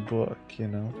point. It's a book, you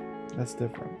know? That's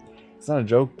different. It's not a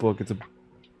joke book, it's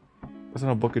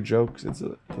not a book of jokes,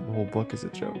 the whole book is a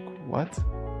joke. What?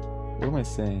 What am I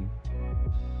saying?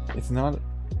 It's not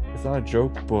a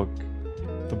joke book.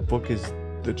 The book is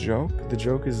the joke? The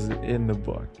joke is in the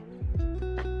book.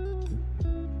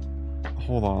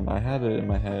 Hold on, I had it in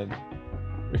my head.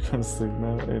 You're going to sleep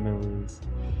now? I know it is.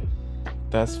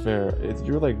 That's fair.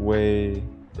 You're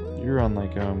on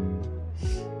like the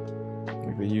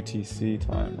UTC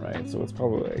time, right? So it's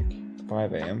probably like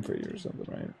 5 a.m. for you or something,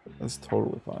 right? That's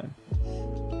totally fine.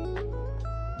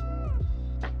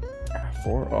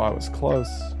 4? Oh, I was close.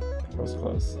 I was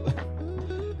close.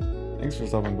 Thanks for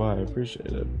stopping by. I appreciate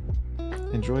it.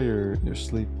 Enjoy your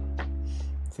sleep.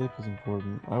 Sleep is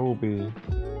important. I will be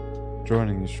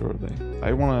joining you shortly.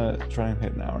 I want to try and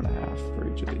hit an hour and a half for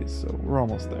each of these, so we're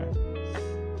almost there.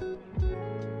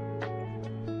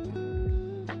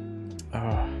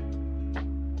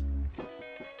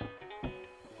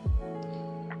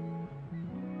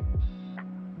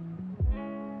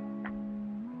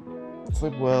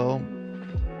 Sleep well.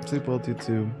 Sleep well, you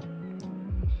too.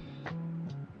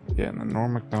 Yeah, and then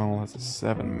Norm Macdonald has a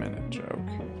 7-minute joke,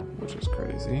 which is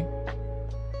crazy.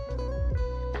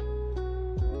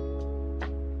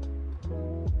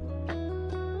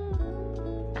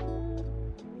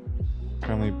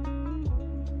 Apparently,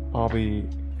 Bobby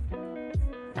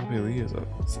Lee is a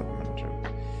 7-minute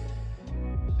joke.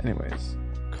 Anyways,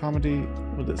 comedy,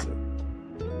 what is it?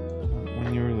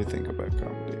 When you really think about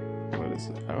comedy, what is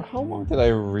it? How long did I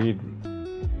read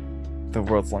The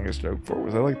World's Longest Joke for?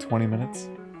 Was that like 20 minutes?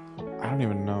 I don't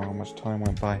even know how much time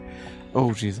went by.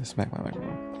 Oh Jesus, smack my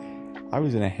microphone. I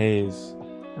was in a haze.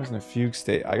 I was in a fugue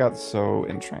state. I got so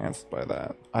entranced by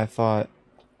that. I thought,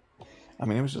 I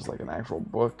mean, it was just like an actual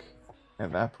book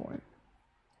at that point.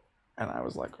 And I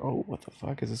was like, oh, what the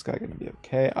fuck? Is this guy gonna be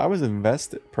okay? I was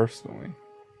invested personally.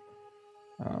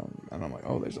 And I'm like,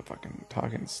 oh, there's a fucking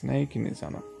talking snake and he's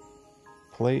on a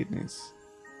plate and he's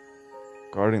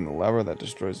guarding the lever that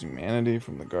destroys humanity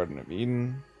from the Garden of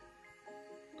Eden.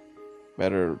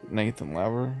 Better Nate than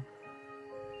Lever.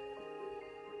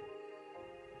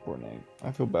 Poor Nate.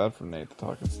 I feel bad for Nate the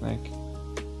talking snake.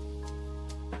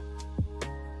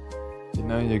 You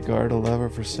know, you guard a lever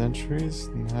for centuries,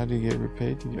 and how do you get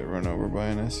repaid? You get run over by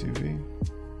an SUV.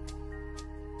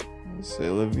 C'est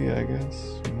la vie, I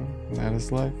guess. You know, that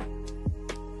is life.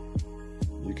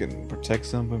 You can protect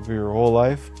something for your whole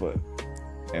life, but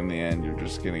in the end, you're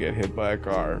just gonna get hit by a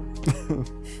car.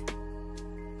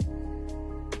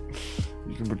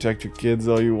 You can protect your kids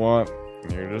all you want.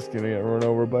 You're just gonna get run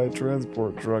over by a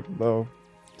transport truck, though.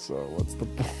 So what's the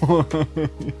point?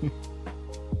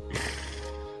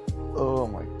 Oh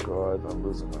my god, I'm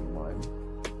losing my mind.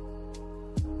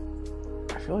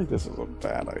 I feel like this is a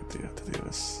bad idea to do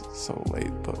this so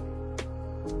late, but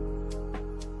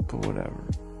whatever.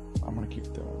 I'm gonna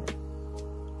keep doing it.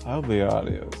 I hope the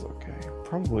audio is okay.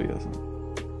 Probably isn't.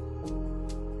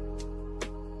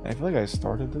 I feel like I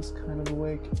started this kind of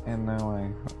awake, and now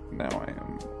I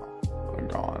am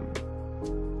gone.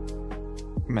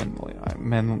 Mentally, I am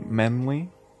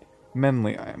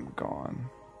gone.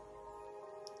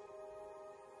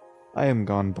 I am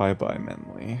gone bye-bye,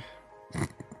 Menly.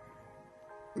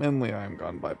 Menly, I am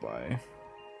gone bye-bye.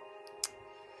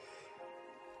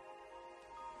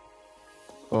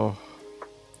 Oh.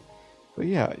 But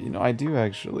yeah, you know, I do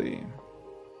actually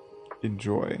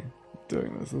enjoy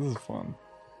doing this. This is fun.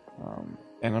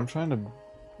 And I'm trying to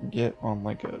get on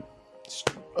like a...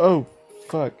 Oh,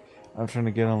 fuck. I'm trying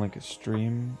to get on like a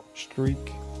stream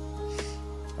streak.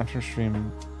 I'm trying to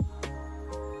stream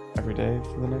every day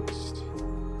for the next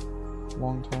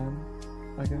long time,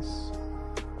 I guess.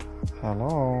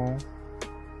 Hello.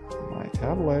 My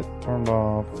tablet turned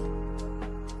off.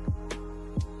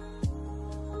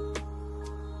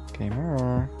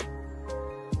 Gamer.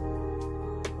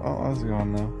 Oh, how's it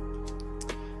going now?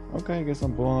 Okay, I guess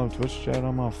I'm pulling up Twitch chat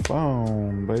on my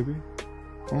phone, baby.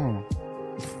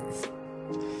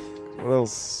 What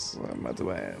else am I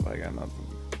doing? I got nothing.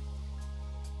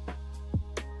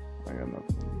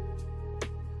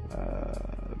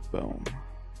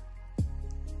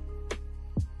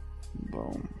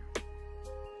 Boom.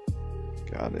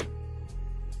 Got it.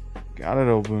 Got it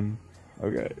open.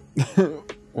 Okay.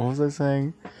 What was I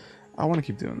saying? I want to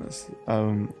keep doing this.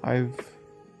 I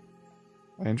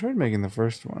enjoyed making the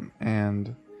first one,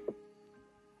 and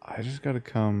I just gotta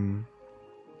come.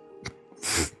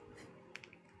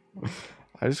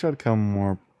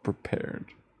 More prepared,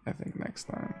 I think, next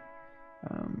time.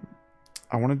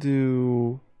 I want to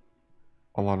do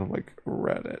a lot of like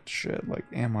Reddit shit, like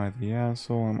am I the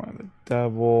asshole, am I the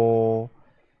devil,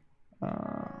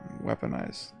 not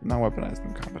weaponized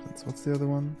incompetence. What's the other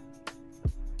one?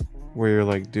 Where you're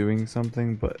like doing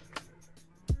something but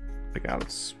like out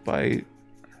of spite.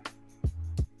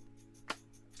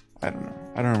 I don't know.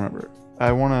 I don't remember.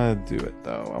 I want to do it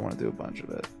though. I want to do a bunch of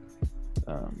it.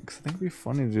 Because I think it'd be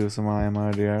funny to do some am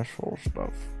I the asshole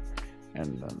stuff.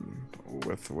 And then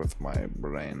with my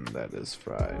brain that is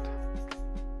fried.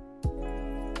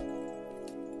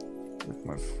 With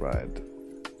my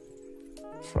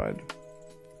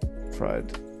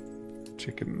fried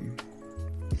chicken.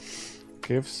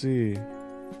 KFC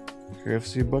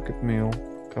bucket meal.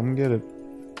 Come get it.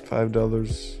 $5,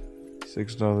 $6,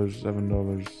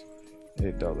 $7,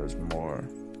 $8 more.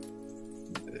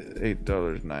 $8,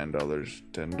 $9,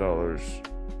 $10.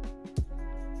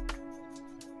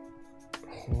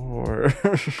 Whore.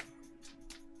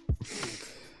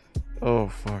 Oh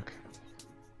fuck.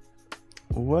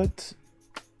 What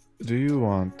do you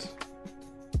want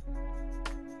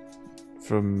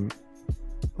from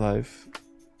life?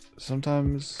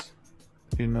 Sometimes,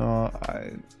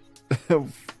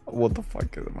 what the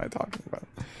fuck am I talking about?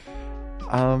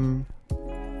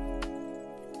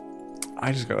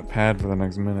 I just got a pad for the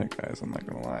next minute, guys. I'm not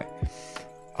gonna lie.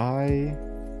 I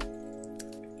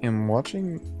am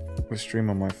watching the stream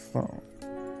on my phone,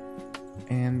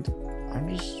 and I'm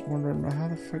just wondering how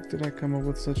the fuck did I come up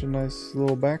with such a nice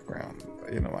little background?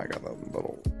 I got the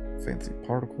little fancy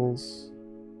particles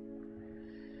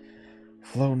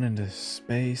floating into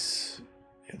space.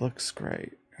 It looks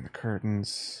great. And the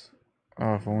curtains.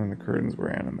 Oh, if only the curtains were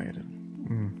animated.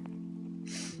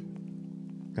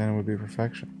 Then it would be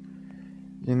perfection.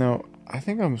 I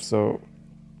think I'm so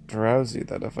drowsy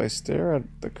that if I stare at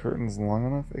the curtains long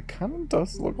enough, it kind of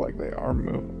does look like they are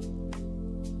moving.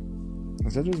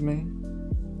 Is that just me?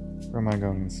 Or am I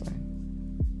going insane?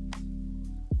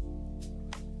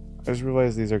 I just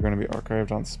realized these are going to be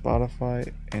archived on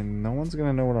Spotify, and no one's going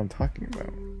to know what I'm talking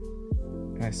about.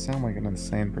 And I sound like an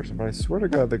insane person, but I swear to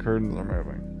God the curtains are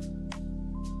moving.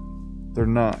 They're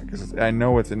not, because I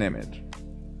know it's an image.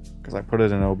 Because I put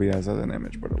it in OBS as an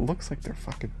image, but it looks like they're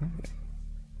fucking moving.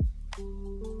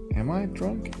 Am I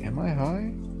drunk? Am I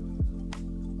high?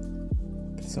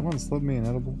 Did someone slip me an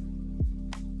edible?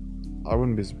 I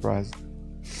wouldn't be surprised.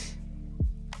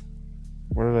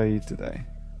 What did I eat today?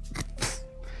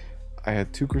 I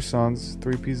had 2 croissants,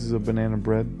 3 pieces of banana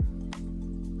bread,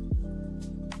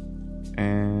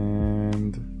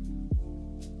 and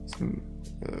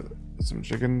some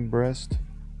chicken breast,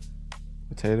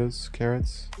 potatoes,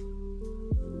 carrots.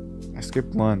 I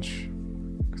skipped lunch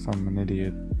because I'm an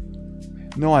idiot.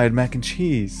 No, I had mac and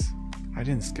cheese. I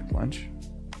didn't skip lunch.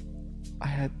 I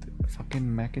had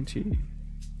fucking mac and cheese.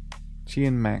 Cheese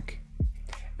and mac.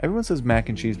 Everyone says mac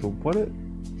and cheese, but what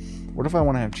if I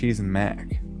want to have cheese and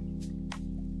mac?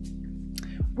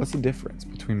 What's the difference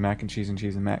between mac and cheese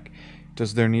and mac?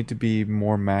 Does there need to be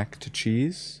more mac to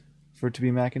cheese for it to be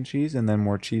mac and cheese, and then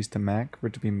more cheese to mac for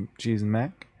it to be cheese and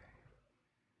mac?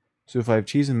 So if I have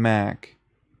cheese and mac,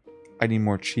 I need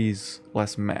more cheese,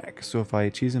 less mac. So if I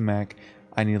have cheese and mac,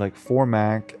 I need like 4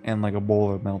 mac and like a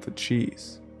bowl of melted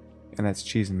cheese. And that's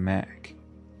cheese and mac.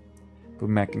 But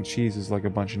mac and cheese is like a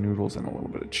bunch of noodles and a little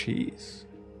bit of cheese.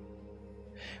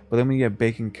 But then we get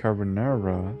bacon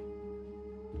carbonara.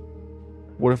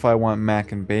 What if I want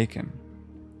mac and bacon?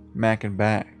 Mac and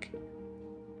back.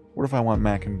 What if I want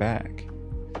mac and back?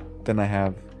 Then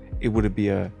would it be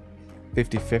a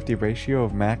 50-50 ratio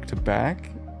of mac to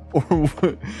back?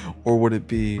 Or would it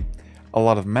be a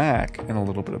lot of mac and a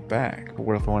little bit of back? But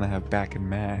what if I want to have back and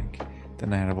mac?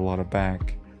 Then I have a lot of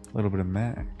back, a little bit of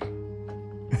mac.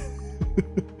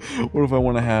 What if I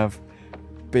want to have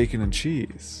bacon and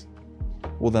cheese?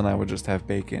 Well, then I would just have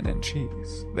bacon and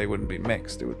cheese. They wouldn't be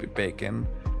mixed. It would be bacon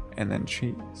and then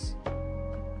cheese.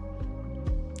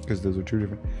 Because those are 2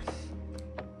 different.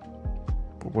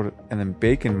 But and then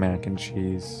bacon mac and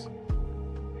cheese.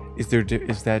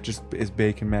 is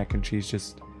bacon mac and cheese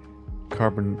just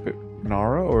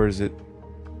carbonara, or is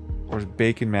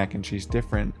bacon mac and cheese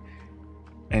different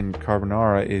and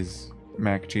carbonara is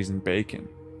mac and cheese and bacon?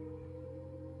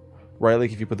 Right,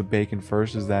 like if you put the bacon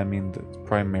first, does that mean that it's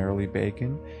primarily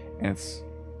bacon and it's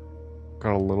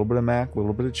got a little bit of mac, a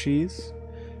little bit of cheese?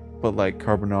 But like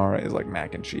carbonara is like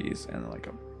mac and cheese and like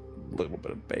a little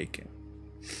bit of bacon.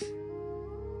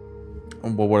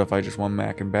 Well, what if I just want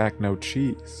mac and back, no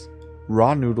cheese?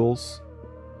 Raw noodles,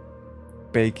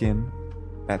 bacon,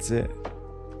 that's it.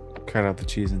 Cut out the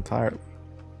cheese entirely.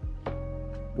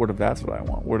 What if that's what I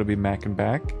want? Would it be mac and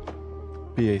back?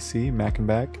 BAC, mac and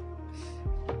back?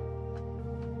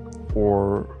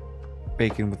 Or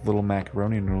bacon with little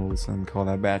macaroni noodles and call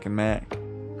that back and mac?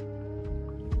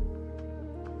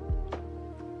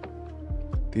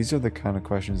 These are the kind of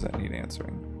questions that need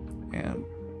answering, and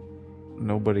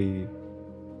nobody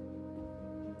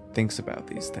thinks about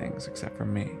these things except for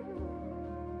me.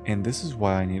 And this is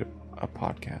why I need a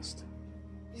podcast,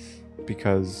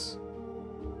 because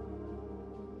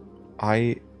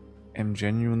I am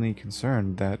genuinely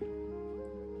concerned that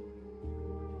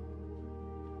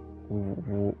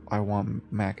I want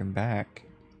mac and back,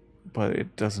 but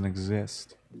it doesn't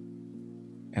exist.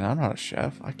 And I'm not a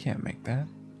chef. I can't make that.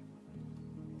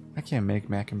 I can't make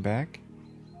mac and back.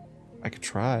 I could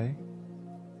try,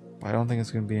 but I don't think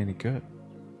it's going to be any good.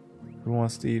 Who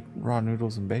wants to eat raw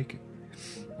noodles and bacon?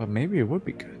 But maybe it would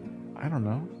be good. I don't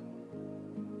know.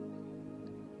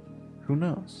 Who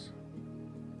knows?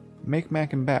 Make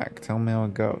mac and back. Tell me how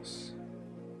it goes.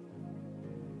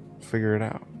 Figure it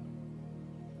out.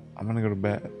 I'm gonna go to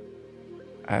bed.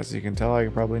 As you can tell, I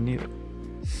probably need it.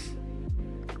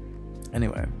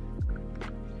 Anyway,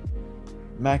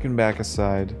 mac and back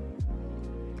aside,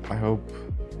 I hope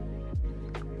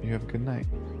you have a good night.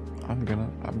 I'm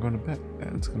going to bed,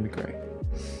 and it's gonna be great.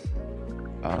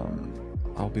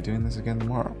 I'll be doing this again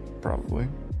tomorrow, probably.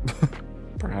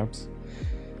 Perhaps.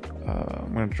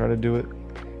 I'm gonna try to do it.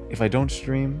 If I don't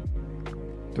stream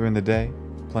during the day,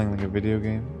 playing like a video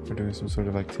game or doing some sort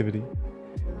of activity,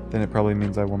 then it probably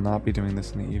means I will not be doing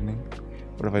this in the evening.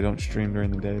 But if I don't stream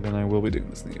during the day, then I will be doing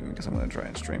this in the evening, because I'm going to try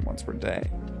and stream once per day.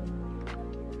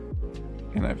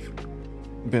 And I've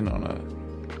been on a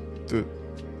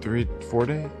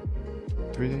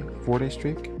 4-day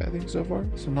streak, I think, so far.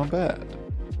 So not bad.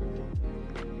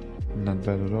 Not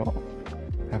bad at all.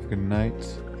 Have a good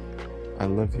night. I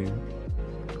love you.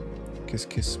 Kiss,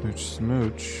 kiss, smooch,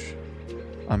 smooch.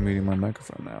 I'm muting my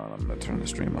microphone now, and I'm going to turn the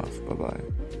stream off. Bye-bye.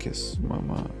 Kiss,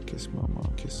 mama, kiss, mama,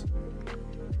 kiss.